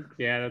saying?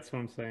 Yeah, that's what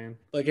I'm saying.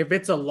 Like if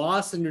it's a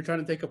loss and you're trying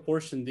to take a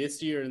portion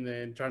this year and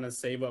then trying to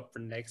save up for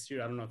next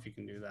year, I don't know if you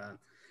can do that.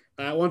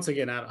 Once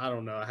again, I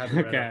don't know. I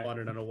haven't read up on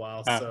it in a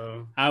while,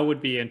 so I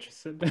would be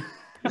interested.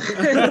 Yeah.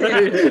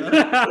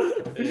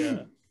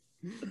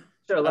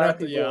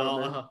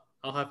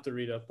 I'll have to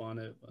read up on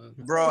it. But...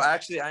 Bro,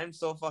 actually, I'm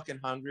so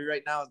fucking hungry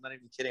right now. I'm not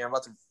even kidding. I'm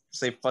about to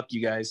say fuck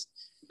you guys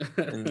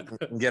and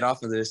get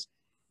off of this.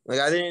 Like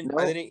I didn't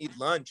eat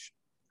lunch.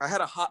 I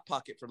had a Hot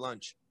Pocket for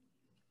lunch.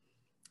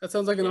 That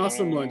sounds like an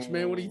awesome lunch,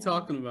 man. What are you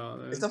talking about?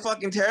 Man? It's a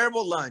fucking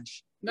terrible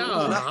lunch. No,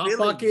 Hot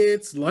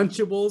Pockets,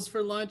 Lunchables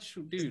for lunch,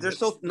 dude. They're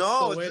so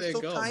it's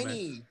so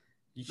tiny. Man.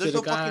 You should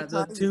have got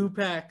the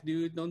 2-pack,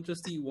 dude. Don't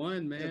just eat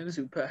one, man.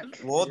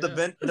 2-pack. Well, the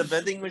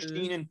vending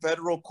machine in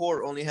federal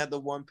court only had the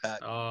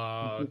 1-pack.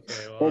 Oh,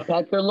 okay. Well,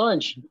 pack for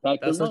lunch.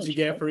 That's what you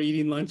get for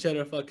eating lunch at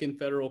a fucking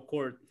federal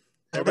court.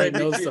 Everybody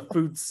knows the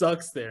food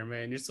sucks there,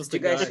 man. You're supposed to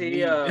go.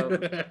 Speaking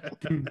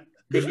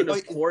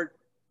of court.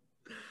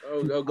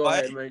 Oh, go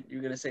ahead, man.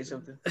 You're gonna say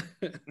something.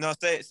 No,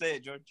 say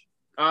it, George.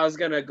 I was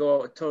gonna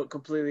go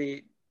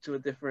completely to a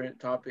different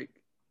topic.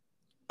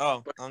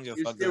 Oh, I don't give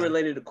a fuck. Still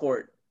related to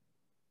court.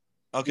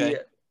 Okay.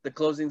 The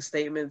closing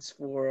statements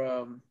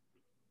for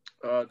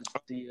I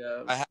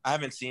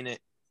haven't seen it.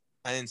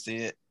 I didn't see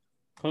it.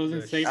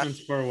 Closing statements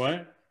for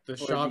what? The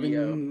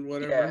Chauvin,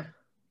 whatever.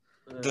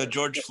 The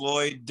George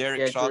Floyd,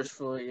 Derek Chauvin. George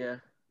Floyd, yeah.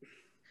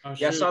 Oh,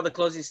 I saw the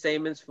closing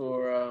statements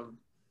for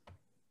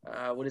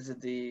what is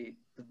it? The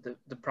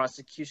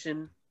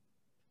prosecution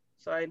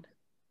side.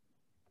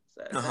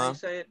 Is that how you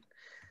say it?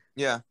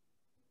 Yeah.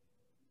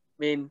 I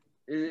mean,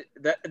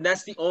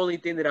 that's the only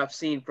thing that I've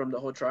seen from the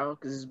whole trial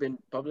because it's been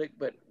public,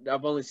 but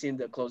I've only seen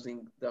the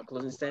closing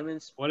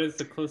statements. What is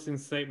the closing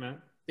statement?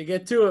 To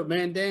get to it,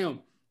 man.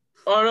 Damn.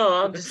 Oh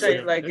no, I'm just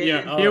saying, like,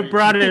 you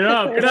brought it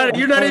up.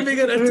 You're not even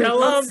gonna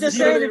tell us. I'm just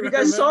saying, if you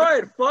guys saw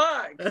it,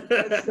 fuck.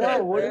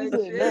 No, what is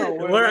it?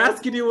 No, we're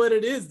asking you what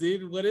it is,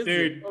 dude. What is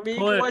it? I mean, you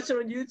can watch it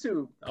on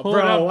YouTube.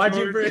 Bro, why'd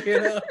you bring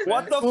it up?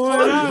 What the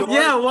fuck?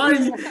 Yeah, why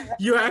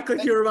you act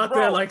like you were about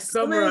to like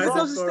summarize it for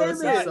us or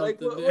something? Like,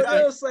 what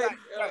else? Like,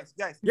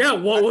 guys. Yeah,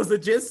 what was the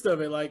gist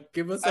of it? Like,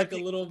 give us like a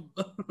little.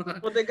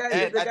 Well, the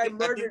guy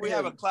murdered I think we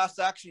have a class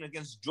action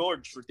against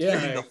George for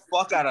teasing the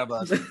fuck out of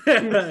us.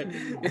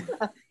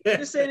 I'm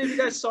just saying if you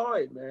guys saw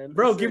it, man.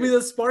 Bro, give me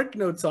the spark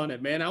notes on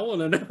it, man. I want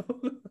to know.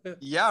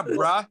 Yeah,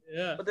 bruh.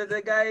 Yeah. But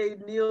the guy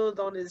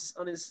kneeled on his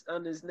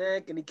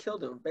neck and he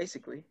killed him,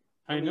 basically.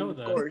 I know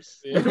that. Of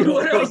course. Yeah.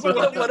 What else?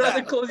 What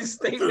other closing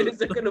statement is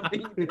there gonna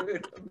be,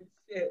 dude?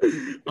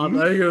 I'm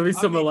not gonna be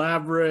some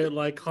elaborate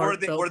like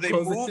heartfelt. Were they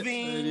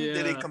moving? Yeah.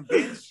 Did they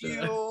convince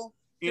you?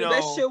 You know,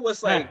 that shit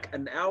was like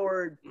an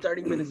hour,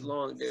 30 minutes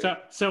long, dude.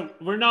 So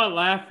we're not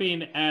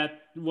laughing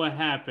at what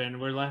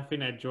happened. We're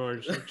laughing at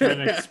George trying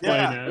to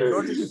explain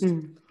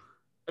it.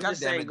 I'm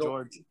just saying,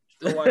 George.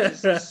 Go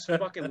watch this. It's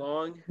fucking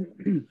long.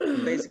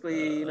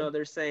 Basically, you know,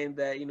 they're saying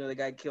that, you know, the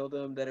guy killed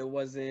him, that it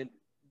wasn't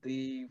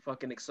the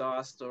fucking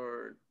exhaust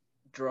or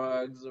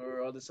drugs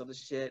or all this other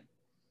shit.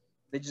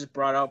 They just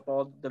brought up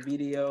all the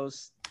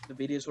videos. The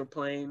videos were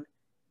playing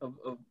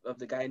of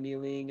the guy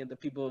kneeling and the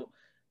people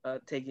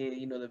taking,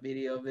 you know, the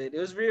video of it. It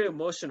was really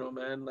emotional,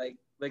 man. Like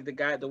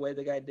the way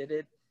the guy did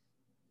it.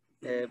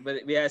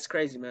 But yeah, it's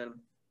crazy, man.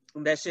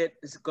 And that shit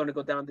is gonna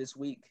go down this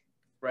week,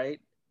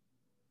 right?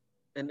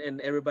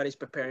 And everybody's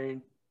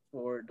preparing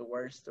for the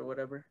worst or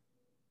whatever.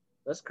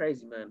 That's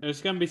crazy, man.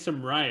 There's gonna be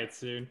some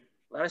riots, dude.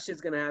 A lot of shit's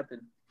gonna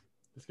happen.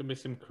 There's gonna be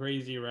some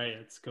crazy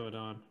riots going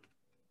on.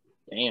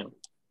 Damn.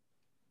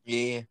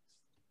 Yeah.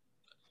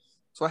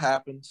 That's what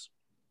happens.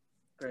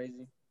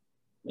 Crazy.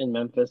 In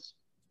Memphis.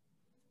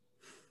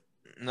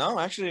 No,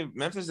 actually,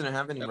 Memphis didn't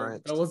have any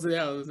riots. That wasn't.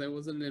 Yeah, it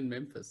wasn't in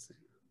Memphis.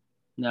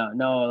 No.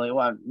 Like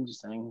what? I'm just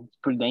saying, it's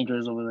pretty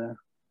dangerous over there.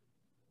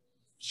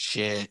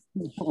 Shit,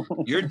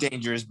 you're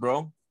dangerous,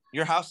 bro.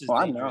 Your house is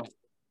dangerous. I know.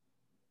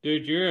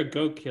 Dude, you're a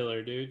goat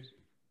killer, dude.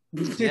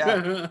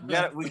 Yeah,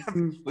 we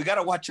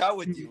gotta watch out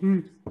with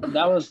you.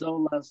 That was the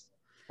last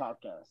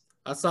podcast.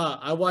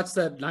 I watched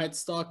that Night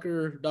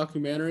Stalker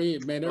documentary.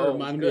 Man, it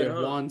reminded me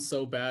of Juan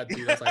so bad,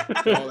 dude. I was like,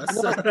 oh, that's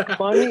so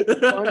funny.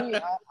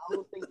 I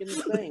was thinking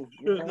the same.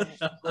 You know?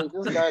 Like,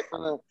 this guy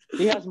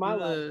he has my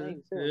last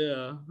name too.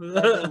 Yeah.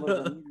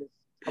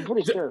 I'm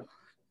pretty sure.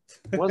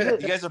 Was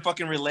it? You guys are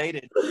fucking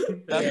related.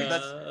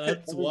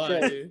 That's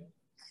why.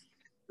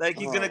 Like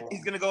he's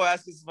gonna go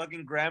ask his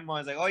fucking grandma.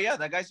 He's like, oh yeah,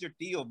 that guy's your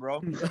tío,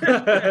 bro.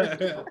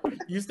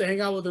 You used to hang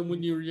out with him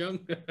when you were young.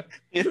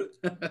 You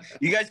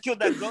guys killed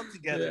that goat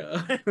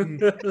together.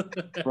 Yeah.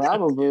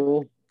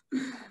 Probably.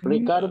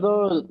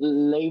 Ricardo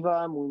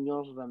Leiva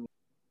Muñoz Ramirez.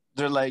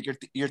 They're like, your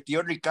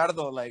tío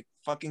Ricardo like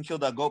fucking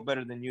killed that goat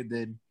better than you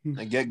did.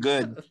 Like, get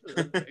good.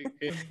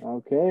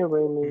 Okay,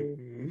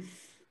 Raymond.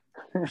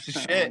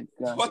 Shit!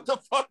 Oh, what the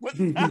fuck was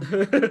that?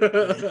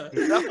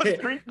 That was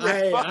creepy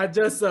as fuck. I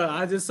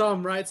just saw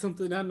him write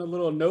something down in a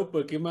little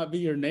notebook. It might be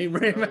your name,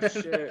 Raymond. Oh,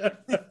 shit.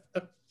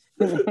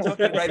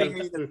 Fucking writing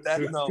me the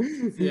death note.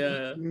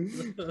 Yeah.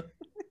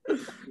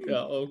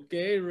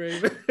 Okay,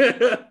 Raymond.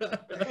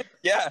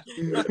 Yeah.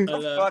 What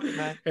the fuck,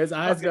 man? His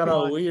eyes got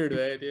all weird,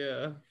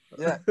 man.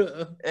 Yeah.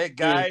 Hey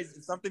guys,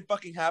 if something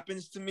fucking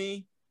happens to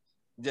me,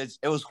 it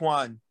was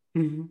Juan.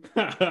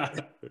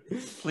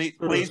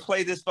 Please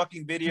play this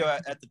fucking video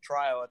at the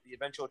trial, at the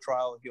eventual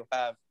trial he'll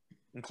have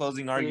in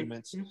closing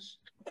arguments.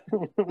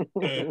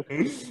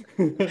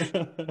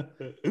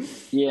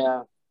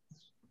 Yeah.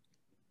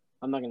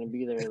 I'm not gonna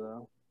be there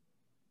though.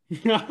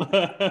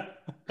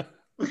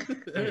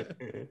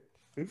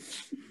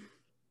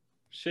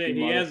 Shit,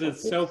 he has it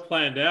so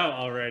planned out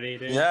already,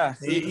 dude. Yeah.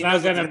 He's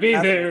not gonna be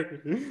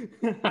there.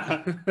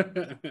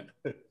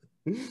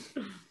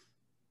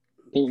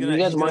 You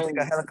guys might take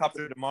a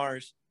helicopter to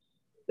Mars.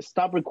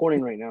 Stop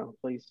recording right now,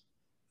 please.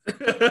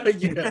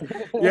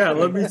 Yeah,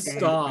 let me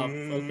stop.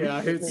 Okay,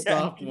 I hit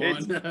stop one.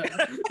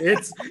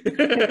 It's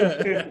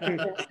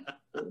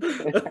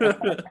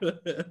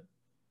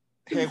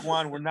Hey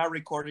Juan, we're not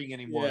recording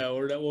anymore. Yeah,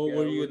 we're not. What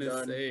were you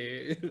gonna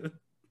say?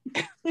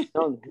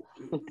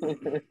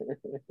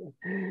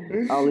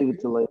 I'll leave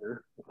it till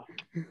later.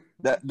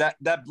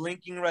 That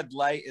blinking red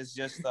light is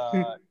just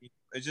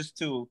it's just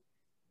to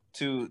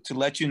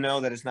let you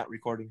know that it's not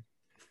recording.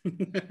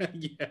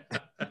 Yeah.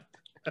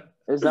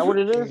 Is that what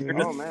it is?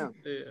 Oh man.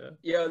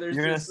 Yeah.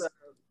 There's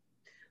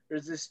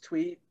this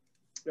tweet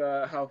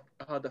how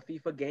the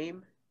FIFA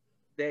game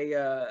they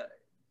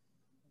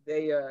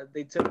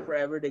took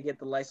forever to get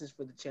the license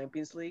for the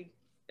Champions League,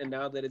 and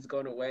now that it's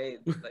going away,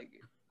 it's like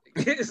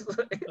they're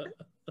fucked.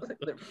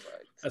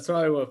 That's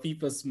probably what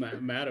FIFA's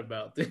mad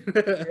about.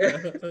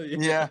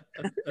 Yeah.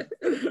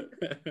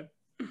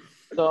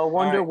 So I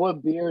wonder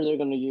what beer they're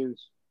gonna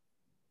use.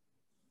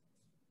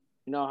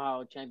 You know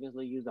how Champions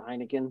League use the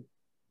Heineken?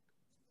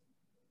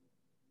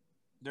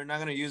 They're not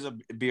gonna use a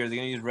beer. They're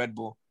gonna use Red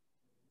Bull.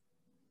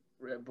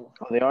 Red Bull.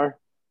 Oh, they are?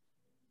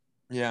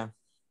 Yeah.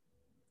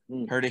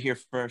 Heard it here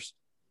first.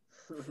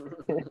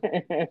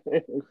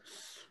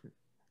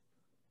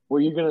 Were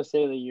you gonna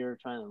say that you're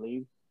trying to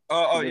leave?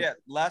 Oh yeah.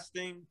 Last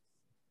thing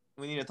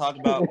we need to talk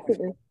about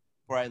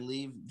before I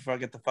leave, before I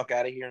get the fuck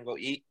out of here and go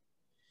eat.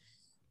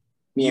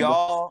 Yeah,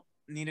 y'all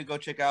need to go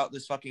check out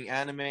this fucking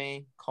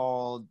anime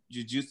called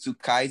Jujutsu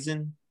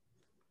Kaisen.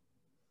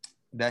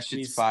 That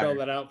shit's fire. Spell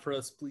that out for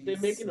us, please. They're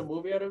making a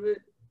movie out of it?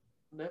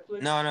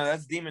 Netflix? No,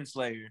 that's Demon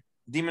Slayer.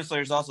 Demon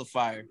Slayer is also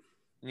fire.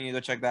 You need to go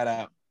check that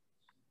out.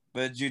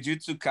 But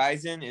Jujutsu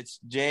Kaisen, it's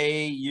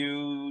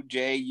JUJUSTU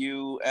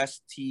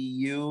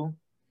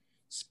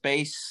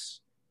space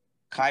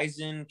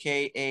Kaisen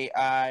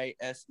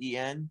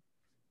KAISEN.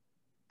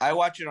 I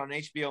watch it on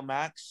HBO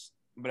Max,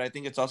 but I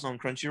think it's also on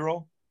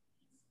Crunchyroll.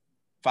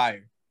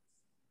 Fire.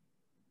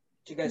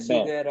 Did you guys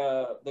see that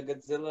the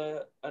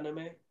Godzilla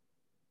anime?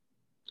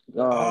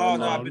 Oh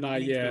no,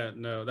 not yet.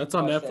 No, that's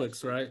on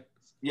Netflix, right?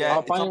 Yeah,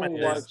 I finally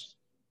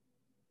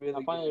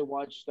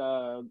watched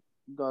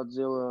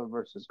Godzilla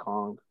versus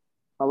Kong.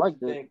 I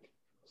liked it.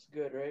 It's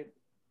good, right?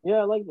 Yeah,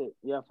 I liked it.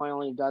 Yeah, I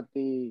finally got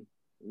the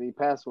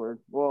password.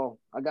 Well,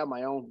 I got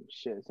my own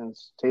shit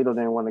since Tato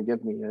didn't want to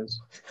give me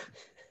his.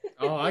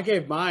 Oh, I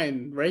gave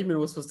mine. Raymond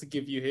was supposed to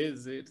give you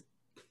his, dude.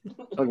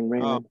 Fucking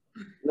Raymond.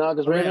 No,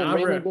 because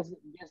Raymond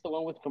gets the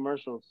one with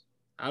commercials.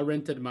 I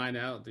rented mine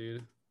out,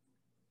 dude.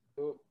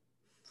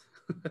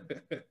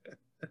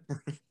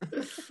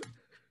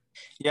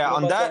 Yeah,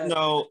 on that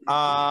note,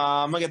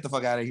 I'm gonna get the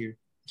fuck out of here.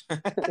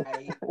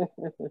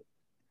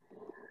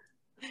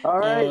 All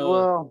right,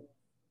 well.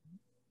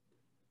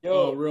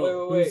 Yo,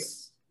 wait.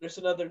 There's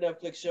another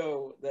Netflix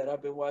show that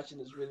I've been watching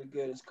that's really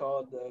good. It's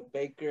called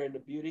Baker and the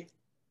Beauty.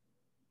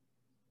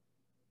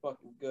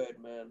 Fucking good,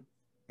 man.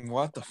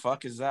 What the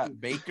fuck is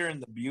that? Baker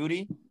and the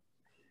Beauty?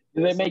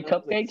 Do they make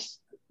cupcakes?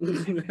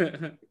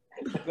 Good,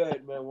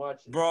 man.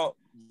 Watch it. Bro,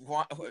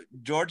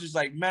 George is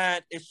like,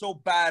 man, it's so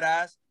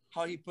badass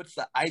how he puts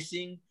the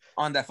icing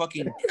on that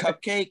fucking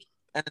cupcake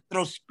and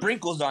throws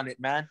sprinkles on it,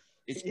 man.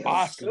 It's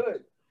awesome.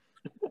 Good.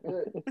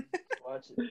 Watch it.